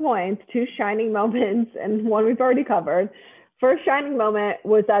 2 points, 2 shining moments, and one we've already covered. First shining moment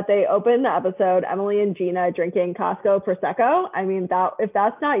was that they opened the episode, Emily and Gina drinking Costco Prosecco. I mean, if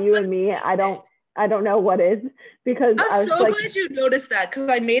that's not you and me, I don't know what is, because I'm so glad you noticed that, because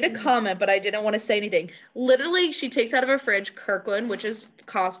I made a comment, but I didn't want to say anything. Literally, she takes out of her fridge Kirkland, which is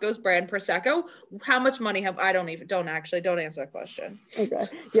Costco's brand Prosecco. How much money don't answer that question. Okay.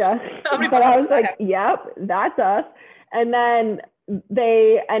 Yeah. But I was like, yep, that's us. And then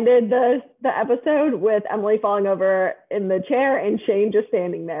they ended the episode with Emily falling over in the chair and Shane just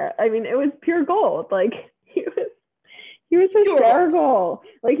standing there. I mean, it was pure gold. Like, he was hysterical.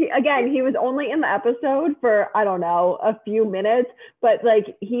 Like, he was only in the episode for, I don't know, a few minutes, but,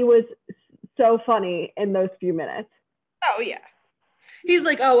 like, he was so funny in those few minutes. Oh, yeah. He's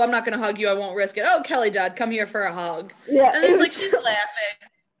like, oh, I'm not going to hug you. I won't risk it. Oh, Kelly Dodd, come here for a hug. Yeah. And he's like, she's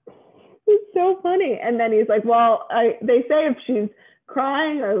laughing. It's so funny. And then he's like, well, they say if she's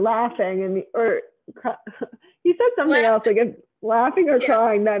crying or laughing, he said something else, like, if laughing or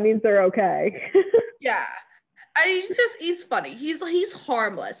crying, that means they're okay. Yeah. He's funny. He's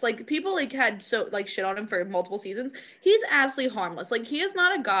harmless. Like, people had shit on him for multiple seasons. He's absolutely harmless. Like, he is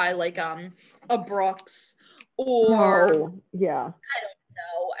not a guy like a Brooks or I don't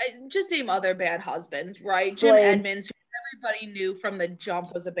know. Just name other bad husbands, right? Jim Edmonds, who everybody knew from the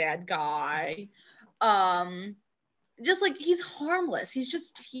jump was a bad guy. Just like, he's harmless.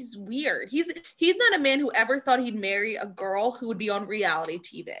 He's weird. He's not a man who ever thought he'd marry a girl who would be on reality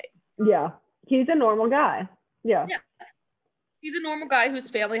TV. Yeah. He's a normal guy. Yeah. He's a normal guy whose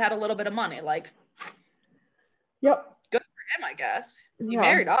family had a little bit of money. Like, yep. Good for him, I guess. He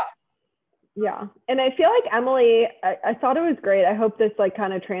married up. Yeah. And I feel like Emily, I thought it was great. I hope this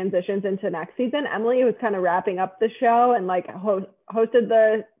kind of transitions into next season. Emily was kind of wrapping up the show and hosted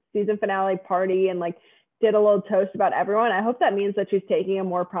the season finale party and did a little toast about everyone. I hope that means that she's taking a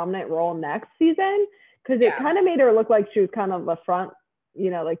more prominent role next season, because it kind of made her look like she was kind of the front,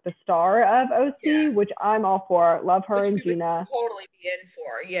 the star of OC, which I'm all for. Love her and Gina. Totally be in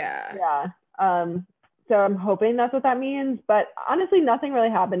for, yeah. So I'm hoping that's what that means. But honestly, nothing really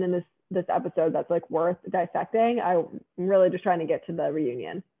happened in this this episode that's like worth dissecting. I'm really just trying to get to the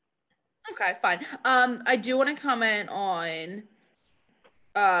reunion. Okay, fine. I do want to comment on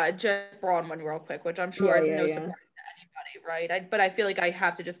just Bronwyn real quick, which I'm sure is no surprise to anybody, right? But I feel like I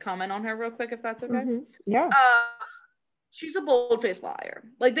have to just comment on her real quick if that's okay. Yeah. She's a bold-faced liar.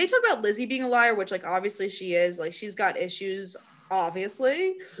 Like, they talk about Lizzie being a liar, which, like, obviously she is. Like, she's got issues,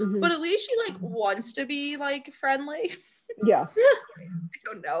 obviously. But at least she, like, wants to be, like, friendly. Yeah. I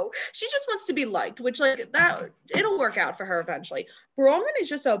don't know. She just wants to be liked, which, like, that, it'll work out for her eventually. Bronwyn is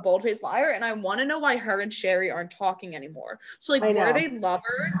just a bold-faced liar, and I want to know why her and Sherry aren't talking anymore. So, like, were they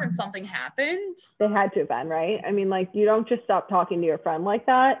lovers and something happened? They had to have been, right? I mean, like, you don't just stop talking to your friend like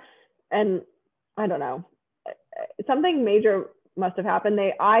that. And I don't know. Something major must have happened.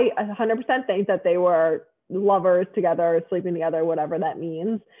 I 100% think that they were lovers together, sleeping together, whatever that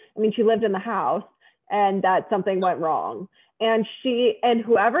means. I mean, she lived in the house and that something went wrong. And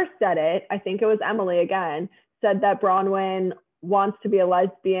whoever said it, I think it was Emily again, said that Bronwyn wants to be a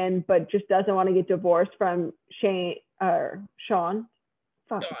lesbian, but just doesn't want to get divorced from Shane or Sean.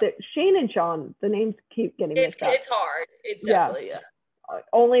 Shane and Sean, the names keep getting mixed up. It's hard. It's definitely, yeah.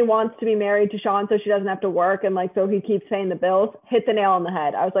 Only wants to be married to Sean so she doesn't have to work, and like so he keeps paying the bills. Hit the nail on the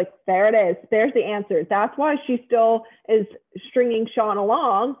head. I was like, there it is. There's the answer. That's why she still is stringing Sean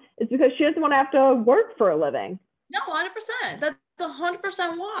along. It's because she doesn't want to have to work for a living. No, 100%. That's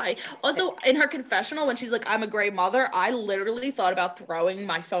 100% why. Also, in her confessional, when she's like, I'm a great mother, I literally thought about throwing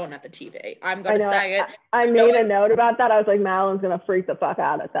my phone at the TV. I'm going to say it. I made a note about that. I was like, Madeline's going to freak the fuck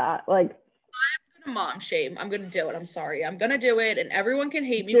out at that. Like, I'm gonna mom shame. I'm going to do it. I'm sorry. I'm going to do it, and everyone can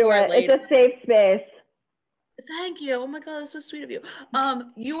hate me for it later. It's a safe space. Thank you. Oh my God, that's so sweet of you.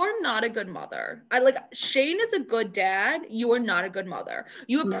 You are not a good mother. Shane is a good dad. You are not a good mother.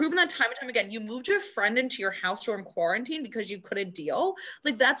 You have proven that time and time again. You moved your friend into your house during quarantine because you couldn't deal.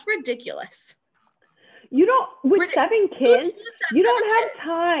 Like, that's ridiculous. You don't, with 7 kids, you don't have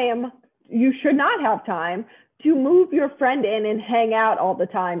time. You should not have time to move your friend in and hang out all the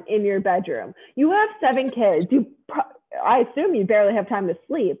time in your bedroom. You have 7 kids. I assume you barely have time to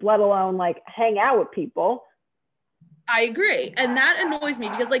sleep, let alone like hang out with people. I agree. And that annoys me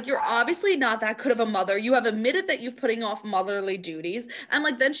because like, you're obviously not that good of a mother. You have admitted that you're putting off motherly duties. And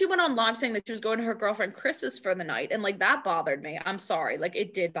like, then she went on live saying that she was going to her girlfriend Chris's for the night. And like, that bothered me. I'm sorry. Like,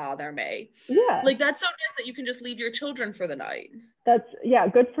 it did bother me. Yeah. Like, that's so nice that you can just leave your children for the night. That's, yeah,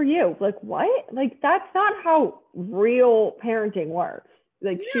 good for you. Like, what? Like, that's not how real parenting works.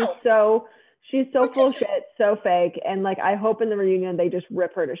 Like, no. She's so full of shit, so fake. And like, I hope in the reunion, they just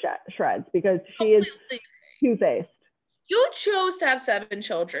rip her to shreds because she is two-faced. You chose to have 7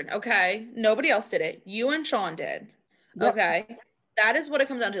 children, okay? Nobody else did it. You and Sean did, okay? Yep. That is what it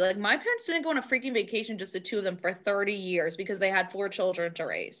comes down to. Like, my parents didn't go on a freaking vacation, just the 2 of them, for 30 years because they had 4 children to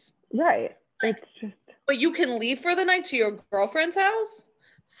raise. Right. Like, it's just... But you can leave for the night to your girlfriend's house?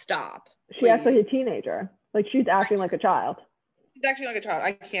 Stop. She acts like a teenager. Like, she's acting like a child. She's acting like a child.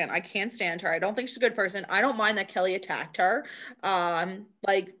 I can't stand her. I don't think she's a good person. I don't mind that Kelly attacked her.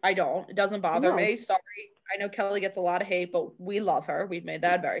 Like, I don't. It doesn't bother me. Sorry. I know Kelly gets a lot of hate, but we love her. We've made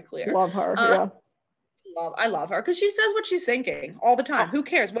that very clear. Love her, yeah. I love her because she says what she's thinking all the time. Who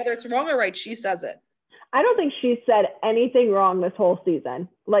cares? Whether it's wrong or right, she says it. I don't think she said anything wrong this whole season.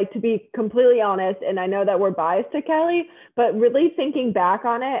 Like, to be completely honest, and I know that we're biased to Kelly, but really thinking back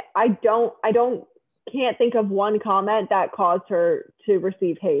on it, I can't think of one comment that caused her to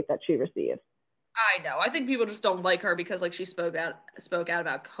receive hate that she received. I know. I think people just don't like her because like she spoke out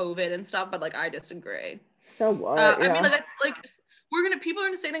about COVID and stuff, but like I disagree. So what? I mean, people are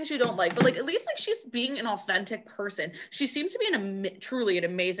gonna say things she don't like, but like at least like she's being an authentic person. She seems to be truly an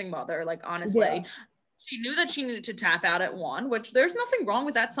amazing mother. Like, honestly, she knew that she needed to tap out at 1, which there's nothing wrong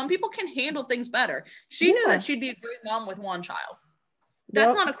with that. Some people can handle things better. She knew that she'd be a great mom with 1 child.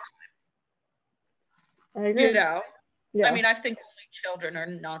 That's not a crime. I agree. You know? Yeah. I mean, I think only children are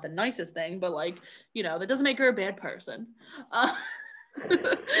not the nicest thing, but like, you know, that doesn't make her a bad person. But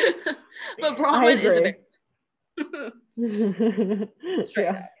Bronwyn is a bit.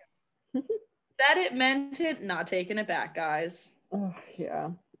 Said it, meant it, not taking it back, guys. Oh,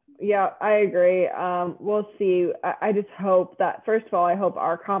 yeah, I agree. We'll see. I just hope that, first of all, I hope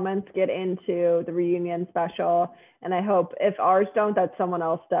our comments get into the reunion special, and I hope if ours don't, that someone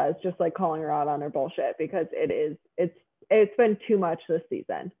else does, just like calling her out on her bullshit, because it's been too much this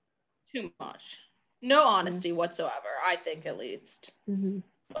season. Too much. No honesty whatsoever, I think, at least. Mm-hmm.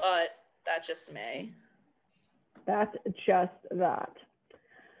 But that's just me. That's just that.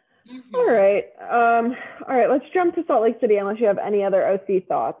 Mm-hmm. All right, let's jump to Salt Lake City unless you have any other OC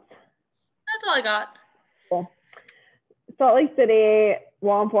thoughts. That's all I got. Cool. Salt Lake City,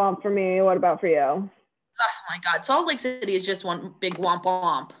 womp womp for me. What about for you? Oh my God. Salt Lake City is just one big womp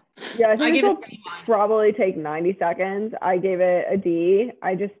womp. Yeah, I think it'll probably take 90 seconds. I gave it a D.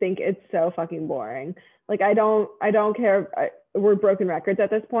 I just think it's so fucking boring. Like, I don't care. We're broken records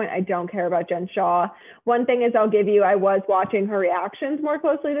at this point. I don't care about Jen Shaw. One thing is, I'll give you, I was watching her reactions more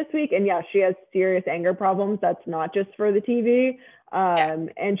closely this week. And yeah, she has serious anger problems. That's not just for the TV.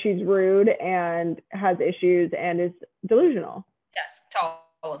 And she's rude and has issues and is delusional. Yes,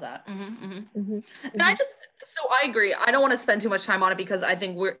 all of that. And so I agree. I don't want to spend too much time on it because I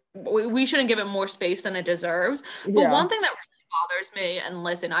think we shouldn't give it more space than it deserves. But one thing that really bothers me, and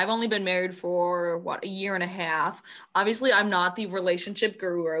listen, I've only been married for a year and a half. Obviously, I'm not the relationship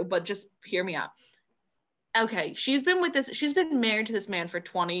guru, but just hear me out. Okay, she's been married to this man for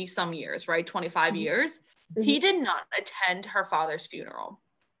 20 some years, right? 25 years. He did not attend her father's funeral.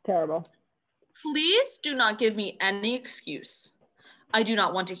 Terrible. Please do not give me any excuse. I do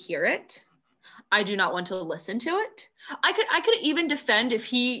not want to hear it. I do not want to listen to it. I could even defend if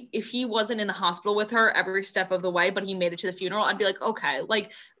he wasn't in the hospital with her every step of the way, but he made it to the funeral. I'd be like, okay,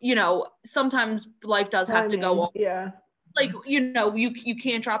 like, sometimes life does have to go on. Yeah. Like, you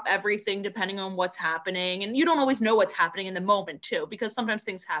can't drop everything depending on what's happening. And you don't always know what's happening in the moment too, because sometimes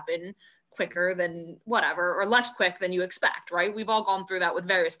things happen quicker than whatever, or less quick than you expect, right? We've all gone through that with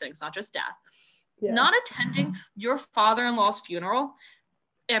various things, not just death. Yeah. Not attending your father-in-law's funeral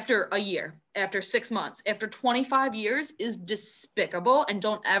after a year, after 6 months, after 25 years is despicable. And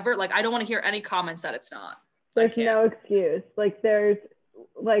don't ever, like, I don't want to hear any comments that it's not. There's no excuse. Like, there's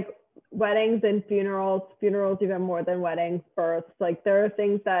like weddings and funerals even more than weddings, births. Like, there are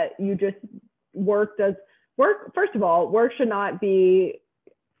things that you just work. First of all, work should not be,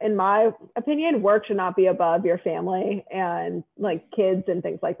 in my opinion, work should not be above your family and like kids and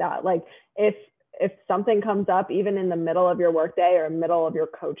things like that. Like, if something comes up, even in the middle of your workday or middle of your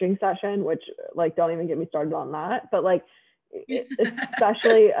coaching session, which, like, don't even get me started on that, but like,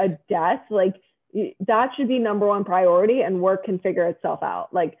 especially a death, like, that should be number one priority, and work can figure itself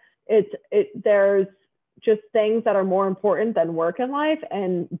out. Like, there's just things that are more important than work in life,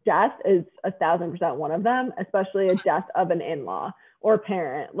 and death is 1,000% one of them, especially a death of an in-law or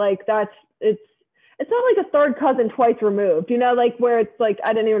parent. Like, it's not like a third cousin twice removed, like, where it's like,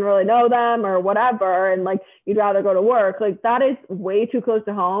 I didn't even really know them or whatever, and like, you'd rather go to work. Like, that is way too close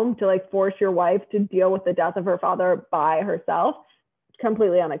to home to like force your wife to deal with the death of her father by herself.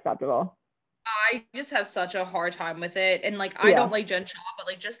 Completely unacceptable. I just have such a hard time with it. And like, I don't like Jen Shaw, but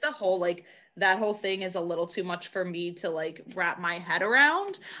like, just the whole, like, that whole thing is a little too much for me to like wrap my head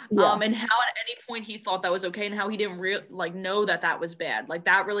around. And how at any point he thought that was okay, and how he didn't know that was bad. Like,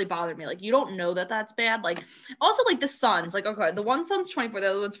 that really bothered me. Like, you don't know that that's bad. Like, also, like, the sons, like, okay, the one son's 24, the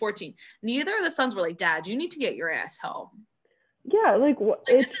other one's 14. Neither of the sons were like, Dad, you need to get your ass home. Yeah, like,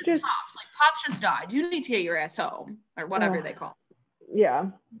 it's this is just Pops. Like, Pops just died. You need to get your ass home, or whatever they call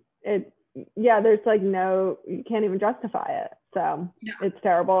it. There's like you can't even justify it. So It's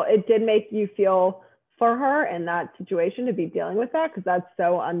terrible. It did make you feel for her in that situation to be dealing with that, because that's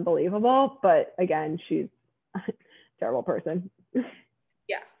so unbelievable. But again, she's a terrible person.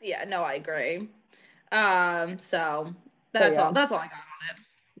 No, I agree. So that's all I got on it.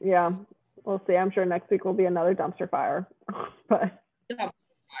 Yeah, we'll see. I'm sure next week will be another dumpster fire. But dumpster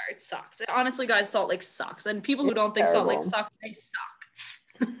fire, it sucks. Honestly, guys, Salt Lake sucks, and people who don't think Salt Lake sucks, they suck.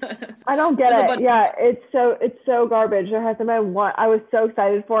 I don't get it. Yeah, it's so garbage. There hasn't been one. I was so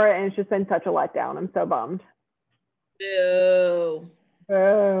excited for it, and it's just been such a letdown. I'm so bummed. Boo.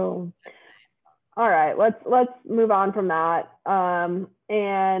 All right, let's move on from that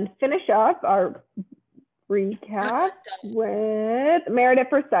and finish up our recap with Married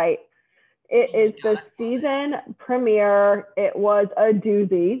at First Sight. It is the season premiere. It was a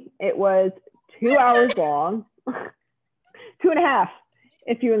doozy. It was 2 hours long, 2.5.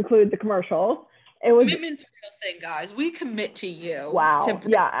 if you include the commercials. It was commitment's a real thing, guys. We commit to you. Wow.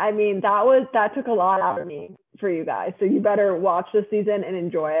 I mean, that took a lot out of me for you guys. So you better watch the season and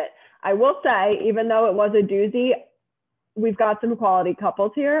enjoy it. I will say, even though it was a doozy, we've got some quality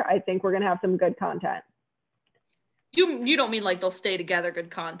couples here. I think we're gonna have some good content. You don't mean like they'll stay together, good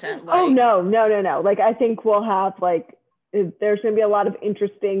content? Like... Oh no. Like, I think we'll have there's gonna be a lot of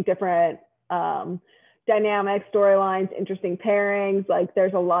interesting different dynamic storylines, interesting pairings. Like,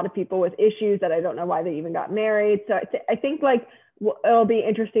 there's a lot of people with issues that I don't know why they even got married. So I think like it'll be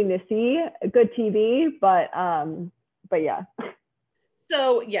interesting to see. Good TV, but yeah.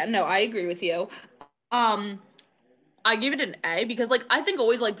 So yeah, no, I agree with you. I give it an A because like I think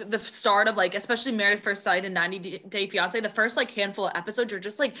always like the start of like especially Married at First Sight and 90 Day Fiancé, the first like handful of episodes, you're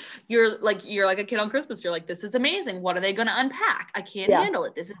just like you're like a kid on Christmas. You're like, this is amazing. What are they gonna unpack? I can't handle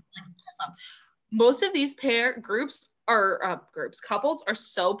it. This is like awesome. Most of these couples are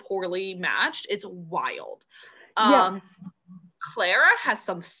so poorly matched. It's wild. Clara has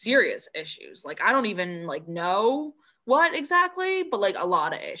some serious issues. Like I don't even like know what exactly, but like a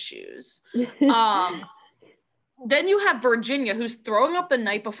lot of issues. Then you have Virginia, who's throwing up the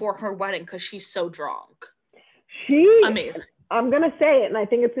night before her wedding because she's so drunk. Amazing. I'm gonna say it, and I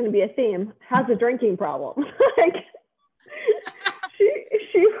think it's gonna be a theme. Has a drinking problem. Like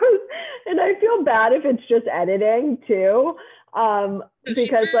she was, and I feel bad if it's just editing too,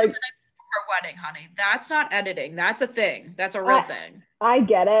 because like her wedding, honey. That's not editing. That's a thing. That's a real thing. I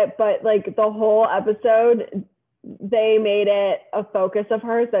get it, but like the whole episode, they made it a focus of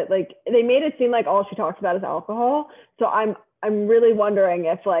hers that like they made it seem like all she talks about is alcohol. So I'm really wondering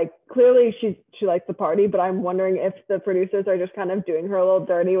if like clearly she likes the party, but I'm wondering if the producers are just kind of doing her a little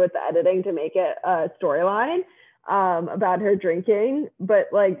dirty with the editing to make it a storyline about her drinking. But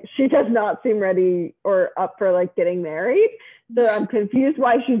like she does not seem ready or up for like getting married. So I'm confused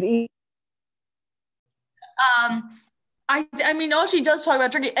why she's eating. I mean, all she does talk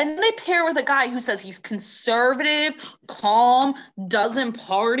about drinking, and they pair with a guy who says he's conservative, calm, doesn't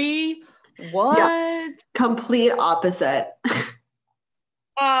party. What? Yeah, complete opposite.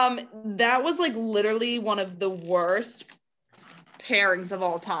 That was like literally one of the worst pairings of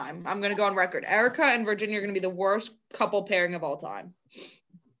all time. I'm gonna go on record. Erica and Virginia are gonna be the worst couple pairing of all time.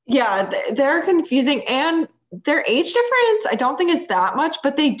 Yeah, they're confusing, and their age difference, I don't think is that much,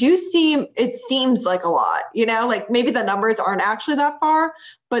 but they do it seems like a lot, you know, like maybe the numbers aren't actually that far,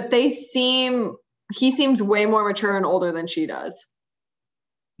 but he seems way more mature and older than she does.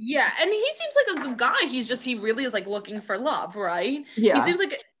 Yeah, and he seems like a good guy. He really is like looking for love, right? Yeah. He seems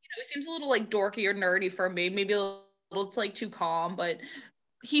like, he seems a little like dorky or nerdy for me, maybe a little like too calm, but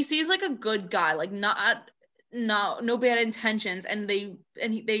he seems like a good guy, like no bad intentions, and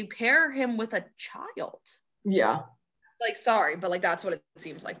they pair him with a child. Yeah. Like, sorry, but like that's what it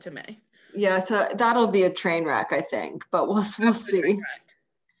seems like to me. Yeah, so that'll be a train wreck, I think, but we'll see.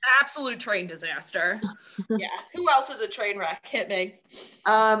 Absolute train disaster. Yeah. Who else is a train wreck? Hit me.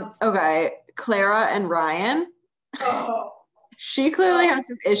 Okay, Clara and Ryan. Oh. She clearly has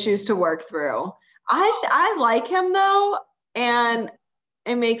some issues to work through. I like him though, and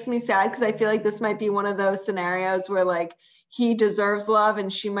it makes me sad because I feel like this might be one of those scenarios where like he deserves love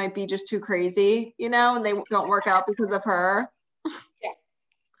and she might be just too crazy, you know, and they don't work out because of her. Yeah.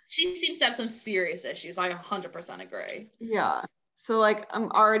 She seems to have some serious issues. I 100% agree. Yeah. So like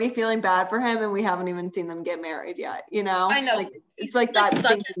I'm already feeling bad for him and we haven't even seen them get married yet, you know? I know. Like it's like that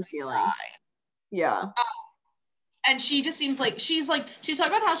sinking feeling. Guy. Yeah. And she just seems like she's talking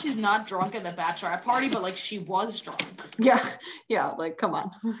about how she's not drunk at the bachelorette party, but like she was drunk. Yeah, like come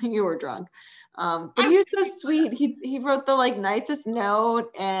on. You were drunk. But he was so sweet. He wrote the like nicest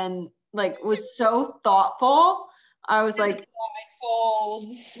note and like was so thoughtful. I was like,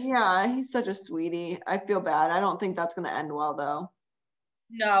 yeah, he's such a sweetie. I feel bad. I don't think that's gonna end well though.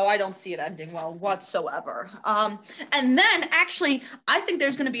 No, I don't see it ending well whatsoever. And then actually I think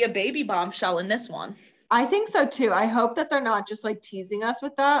there's gonna be a baby bombshell in this one. I think so too. I hope that they're not just like teasing us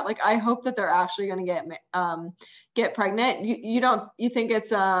with that. Like I hope that they're actually going to get pregnant. You think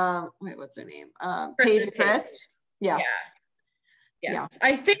it's wait, what's her name? Paige and Chris? Yeah.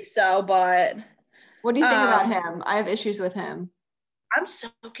 I think so, but what do you think about him? I have issues with him. I'm so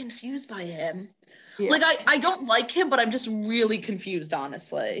confused by him. Yeah. Like I don't like him, but I'm just really confused,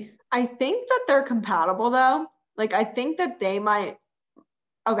 honestly. I think that they're compatible though. Like I think that they might.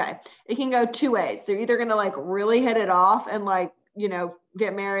 Okay, it can go two ways. They're either going to like really hit it off and like, you know,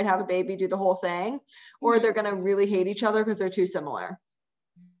 get married, have a baby, do the whole thing, or they're going to really hate each other because they're too similar.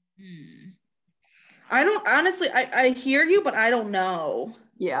 I don't honestly, I hear you, but I don't know.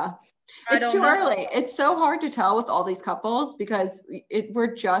 Yeah. It's too early. It's so hard to tell with all these couples because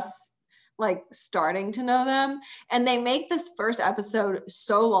we're just like starting to know them, and they make this first episode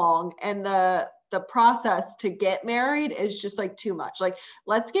so long, and the process to get married is just like too much. Like,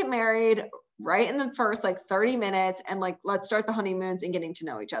 let's get married right in the first like 30 minutes and like let's start the honeymoons and getting to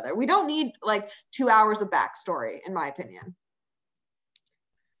know each other. We don't need like 2 hours of backstory, in my opinion.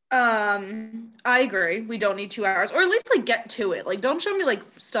 I agree. We don't need 2 hours, or at least like get to it. Like, don't show me like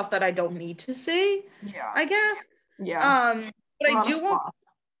stuff that I don't need to see. Yeah. I guess. Yeah. But I do want.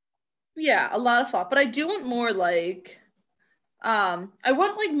 Yeah, a lot of thought. But I do want more like. I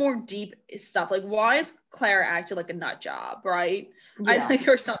want like more deep stuff. Like, why is Claire acting like a nut job, right? Yeah. I think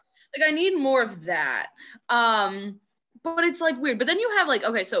or something. Like, I need more of that. but it's like weird. But then you have like,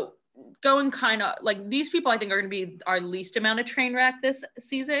 okay, so going kind of like these people I think are going to be our least amount of train wreck this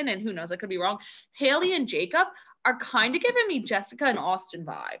season, and who knows, I could be wrong. Haley and Jacob are kind of giving me Jessica and Austin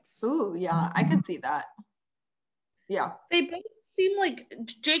vibes. Ooh, yeah, I could see that. Yeah. They both seem like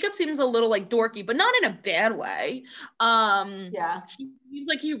Jacob seems a little like dorky, but not in a bad way. Yeah. He seems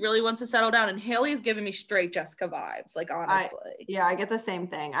like he really wants to settle down, and Haley is giving me straight Jessica vibes, like honestly. I get the same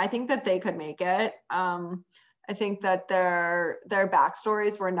thing. I think that they could make it. I think that their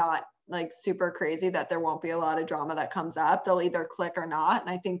backstories were not like super crazy, that there won't be a lot of drama that comes up. They'll either click or not. And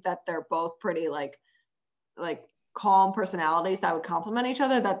I think that they're both pretty like calm personalities that would complement each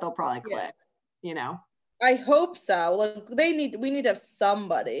other, that they'll probably click, you know? I hope so. Like we need to have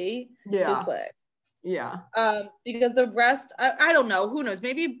somebody who click. Yeah. Because the rest, I don't know. Who knows?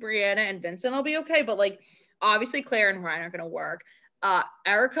 Maybe Brianna and Vincent will be okay, but like obviously Claire and Ryan are gonna work.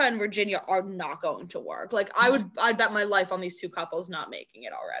 Erica and Virginia are not going to work. Like I'd bet my life on these two couples not making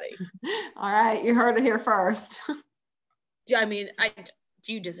it already. All right, you heard it here first. I mean,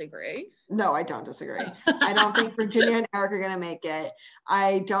 do you disagree? No, I don't disagree. I don't think Virginia and Eric are going to make it.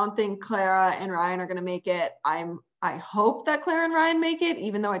 I don't think Clara and Ryan are going to make it. I hope that Clara and Ryan make it,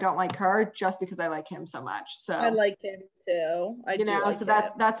 even though I don't like her, just because I like him so much. So I like him too. So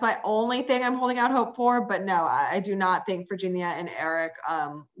that's my only thing I'm holding out hope for. But no, I do not think Virginia and Eric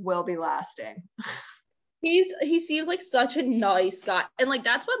will be lasting. He seems like such a nice guy, and like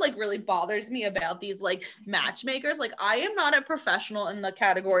that's what like really bothers me about these like matchmakers. Like I am not a professional in the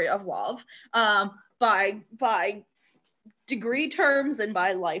category of love, by degree terms and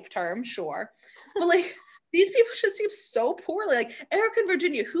by life terms, sure, but like these people just seem so poorly. Like Eric and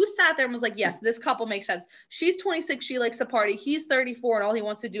Virginia, who sat there and was like, yes, this couple makes sense. She's 26, she likes to party. He's 34, and all he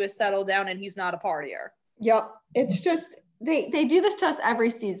wants to do is settle down, and he's not a partier. Yep, it's just. They do this to us every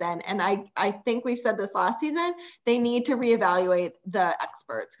season, and I think we said this last season. They need to reevaluate the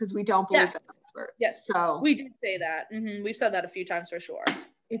experts, because we don't believe the experts. Yes, so we did say that. Mm-hmm. We've said that a few times for sure.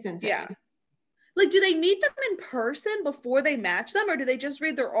 It's insane. Yeah. Like, do they meet them in person before they match them, or do they just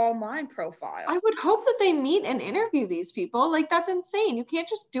read their online profile? I would hope that they meet and interview these people. Like, that's insane. You can't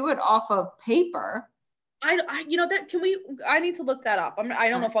just do it off of paper. I need to look that up. I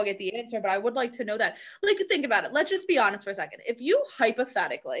don't know if I'll get the answer, but I would like to know that. Like, think about it. Let's just be honest for a second. If you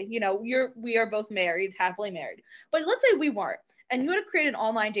hypothetically, we are both married, happily married, but let's say we weren't, and you had to create an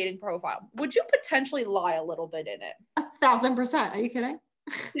online dating profile, would you potentially lie a little bit in it? 1,000%. Are you kidding?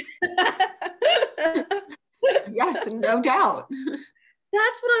 Yes, no doubt.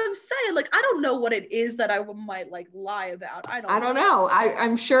 That's what I'm saying. Like, I don't know what it is that I might like lie about. I don't know.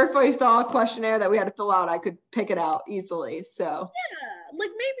 I'm sure if I saw a questionnaire that we had to fill out, I could pick it out easily. So yeah,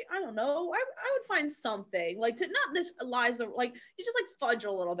 like maybe, I don't know. I would find something like to not this lies, like you just like fudge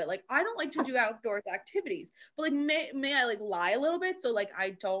a little bit. Like I don't like to do outdoors activities, but like may I like lie a little bit so like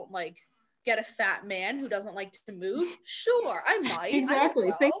I don't like get a fat man who doesn't like to move? Sure, I might.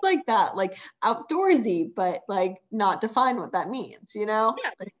 Exactly. Things like that, like outdoorsy, but like not define what that means, Yeah,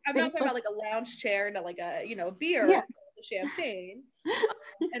 like, I'm not talking about like a lounge chair and like a beer, yeah. Champagne.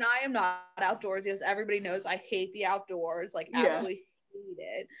 And I am not outdoorsy, as everybody knows. I hate the outdoors, like absolutely hate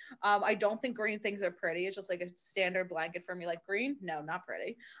it. I don't think green things are pretty. It's just like a standard blanket for me. Like green, no, not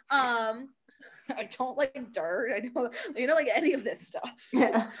pretty. I don't like dirt. I don't, like any of this stuff.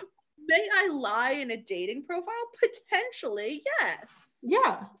 Yeah. May I lie in a dating profile? Potentially, yes.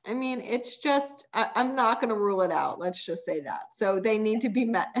 Yeah. I mean, it's just, I'm not going to rule it out. Let's just say that. So they need to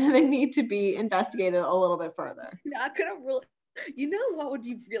be investigated a little bit further. Not going to rule. You know what would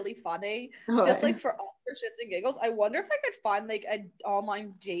be really funny? Just like for shits and giggles, I wonder if I could find like an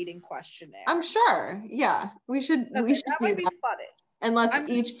online dating questionnaire. I'm sure. Yeah. We should that do might be funny. And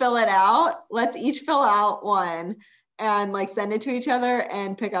let's each fill it out. Let's each fill out one. And like send it to each other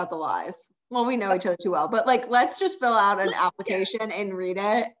and pick out the lies. Well, we know each other too well, but like let's just fill out an application and read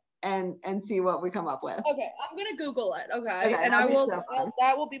it and see what we come up with. Okay, I'm gonna Google it. Okay, and I will.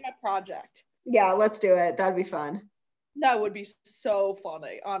 That will be my project. Yeah, let's do it. That'd be fun. That would be so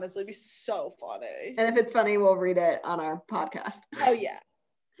funny. Honestly, it'd be so funny. And if it's funny, we'll read it on our podcast. Oh yeah,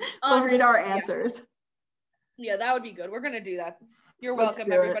 we'll read our answers. Yeah, that would be good. We're gonna do that. You're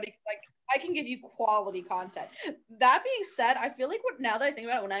welcome, everybody. Like, I can give you quality content. That being said, I feel like now that I think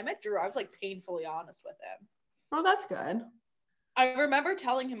about it, when I met Drew, I was like painfully honest with him. Well, that's good. I remember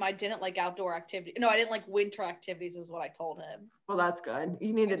telling him I didn't like outdoor activity. No, I didn't like winter activities is what I told him. Well, that's good.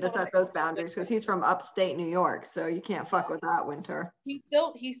 You needed to set those boundaries because he's from upstate New York, so you can't fuck with that winter. He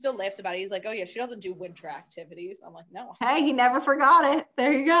still laughs about it. He's like, oh yeah, she doesn't do winter activities. I'm like, no. Hey, he never forgot it.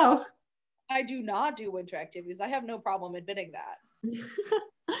 There you go. I do not do winter activities. I have no problem admitting that.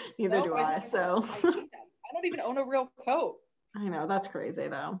 Neither do I. So I I don't even own a real coat. I know, that's crazy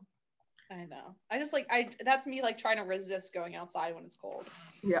though. I know. I just that's me like trying to resist going outside when it's cold.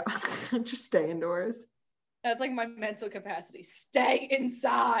 Yeah, just stay indoors. That's like my mental capacity. Stay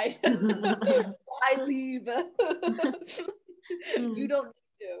inside. I leave. You don't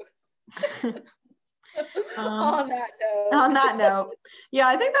need to. On that note. Yeah,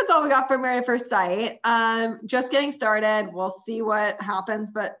 I think that's all we got for Married at First Sight. Just getting started. We'll see what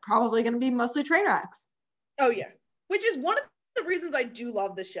happens, but probably going to be mostly train wrecks. Oh yeah, which is one of the reasons I do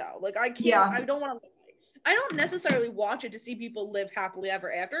love the show. Like I don't necessarily watch it to see people live happily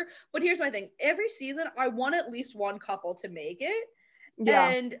ever after, but here's my thing. Every season I want at least one couple to make it. Yeah.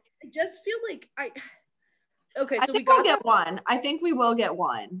 And I just feel like we'll get one. I think we will get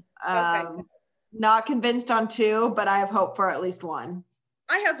one. Okay. Not convinced on two, but I have hope for at least one.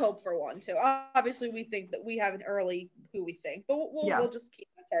 I have hope for one too. Obviously we think that we have an early who we think, but we'll just keep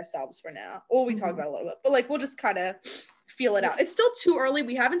it to ourselves for now. Well, we talk about it a little bit, but like we'll just kind of feel it out. It's still too early.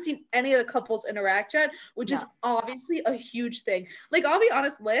 We haven't seen any of the couples interact yet, which is obviously a huge thing. Like I'll be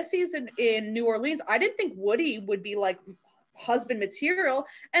honest, last season in New Orleans, I didn't think Woody would be like husband material,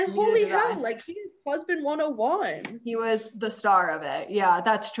 and holy hell, like he's husband 101. He was the star of it. Yeah,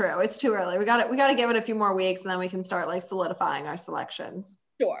 that's true. It's too early. We got to give it a few more weeks, and then we can start like solidifying our selections.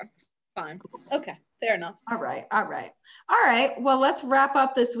 Sure. Fine. Okay. Fair enough. All right. Well, let's wrap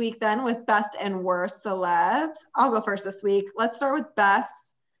up this week then with best and worst celebs. I'll go first this week. Let's start with best.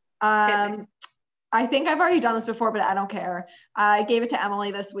 I think I've already done this before, but I don't care. I gave it to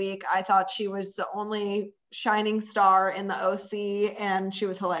Emily this week. I thought she was the only shining star in the OC, and she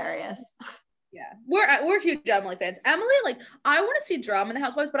was hilarious. Yeah, we're huge Emily fans. Emily, like, I want to see drama in the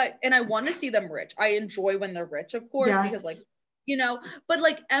Housewives, but I want to see them rich. I enjoy when they're rich, of course, because like, you know, but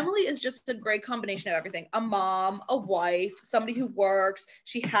like Emily is just a great combination of everything. A mom, a wife, somebody who works,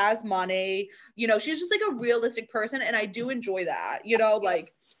 she has money, you know, she's just like a realistic person, and I do enjoy that, you know,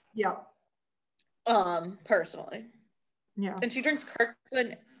 like personally. Yeah. And she drinks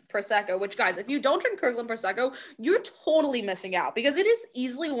Kirkland Prosecco, which, guys, if you don't drink Kirkland Prosecco, you're totally missing out, because it is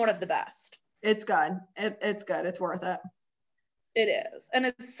easily one of the best. It's good. It's good. It's worth it. It is. And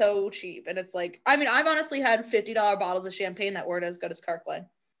it's so cheap. And it's like, I mean, I've honestly had $50 bottles of champagne that weren't as good as Kirkland.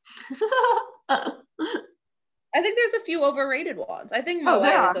 I think there's a few overrated ones. I think Moet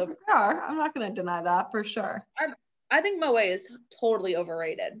is overrated. There are. I'm not going to deny that for sure. I think Moet is totally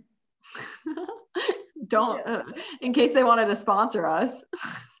overrated. In case they wanted to sponsor us.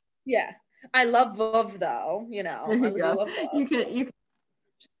 Yeah. I love Veuve though, you know. I love Veuve. You can.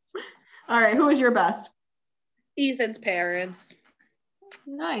 All right, who was your best? Ethan's parents.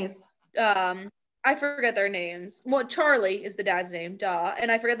 Nice. I forget their names. Well, Charlie is the dad's name, duh. And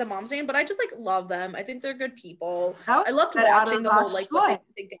I forget the mom's name, but I just like love them. I think they're good people. I loved watching the whole like what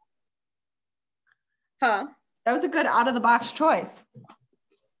they think. Huh? That was a good out of the box choice.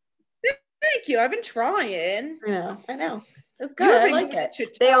 Thank you. I've been trying. Yeah, I know. It's good. I like it.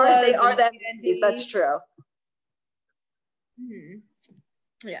 They are the MVPs. That's true. Mm-hmm.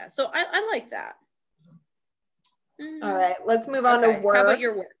 Yeah, so I like that. All right, let's move on to worst. How about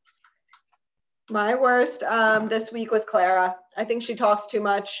your worst? My worst this week was Clara. I think she talks too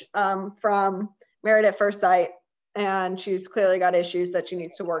much from Married at First Sight, and she's clearly got issues that she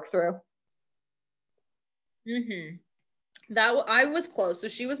needs to work through. That I was close. So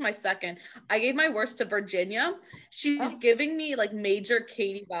she was my second. I gave my worst to Virginia. She's giving me like major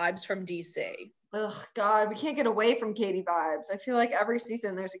Katie vibes from DC. Oh God, we can't get away from Katie vibes. I feel like every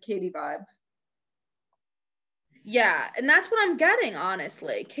season there's a Katie vibe. Yeah, and that's what I'm getting,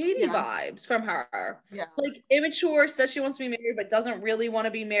 honestly. Katie vibes from her. Yeah. Like immature, says she wants to be married, but doesn't really want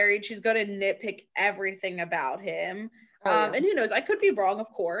to be married. She's going to nitpick everything about him. And who knows? I could be wrong, of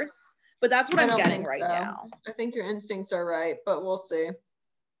course, but that's what I'm getting right now. I think your instincts are right, but we'll see.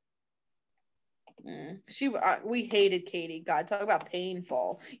 We hated Katie. God, talk about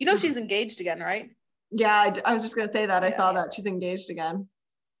painful. You know she's engaged again, right? Yeah, I was just going to say that. I saw that she's engaged again.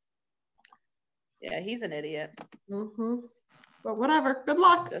 Yeah, he's an idiot. But whatever. Good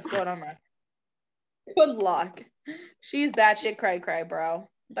luck. Just going on right. Good luck. She's batshit cray, bro.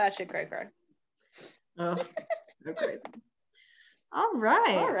 Batshit cray. Oh, so crazy. All right.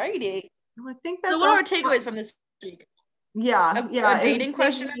 Alrighty. I think that's. So, what are our takeaways from this week? Yeah. A dating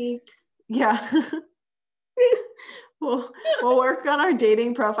question. Yeah. We'll work on our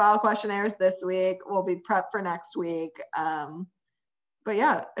dating profile questionnaires this week. We'll be prepped for next week. But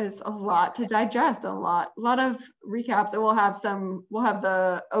yeah, it's a lot to digest, a lot of recaps, and we'll have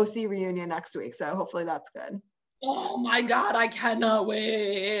the OC reunion next week. So hopefully that's good. Oh my God, I cannot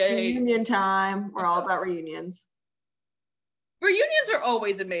wait. Reunion time. We're all about reunions. Reunions are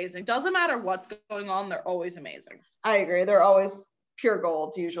always amazing. Doesn't matter what's going on, they're always amazing. I agree. They're always pure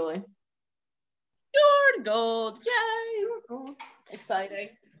gold, usually. Pure gold. Yay. Pure gold. Exciting.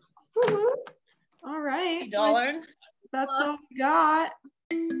 Woo-hoo. All right. Hey, darling. That's all we got.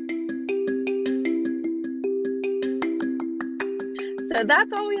 So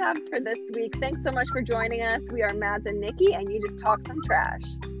that's all we have for this week. Thanks so much for joining us. We are Mads and Niki, and you just talk some trash.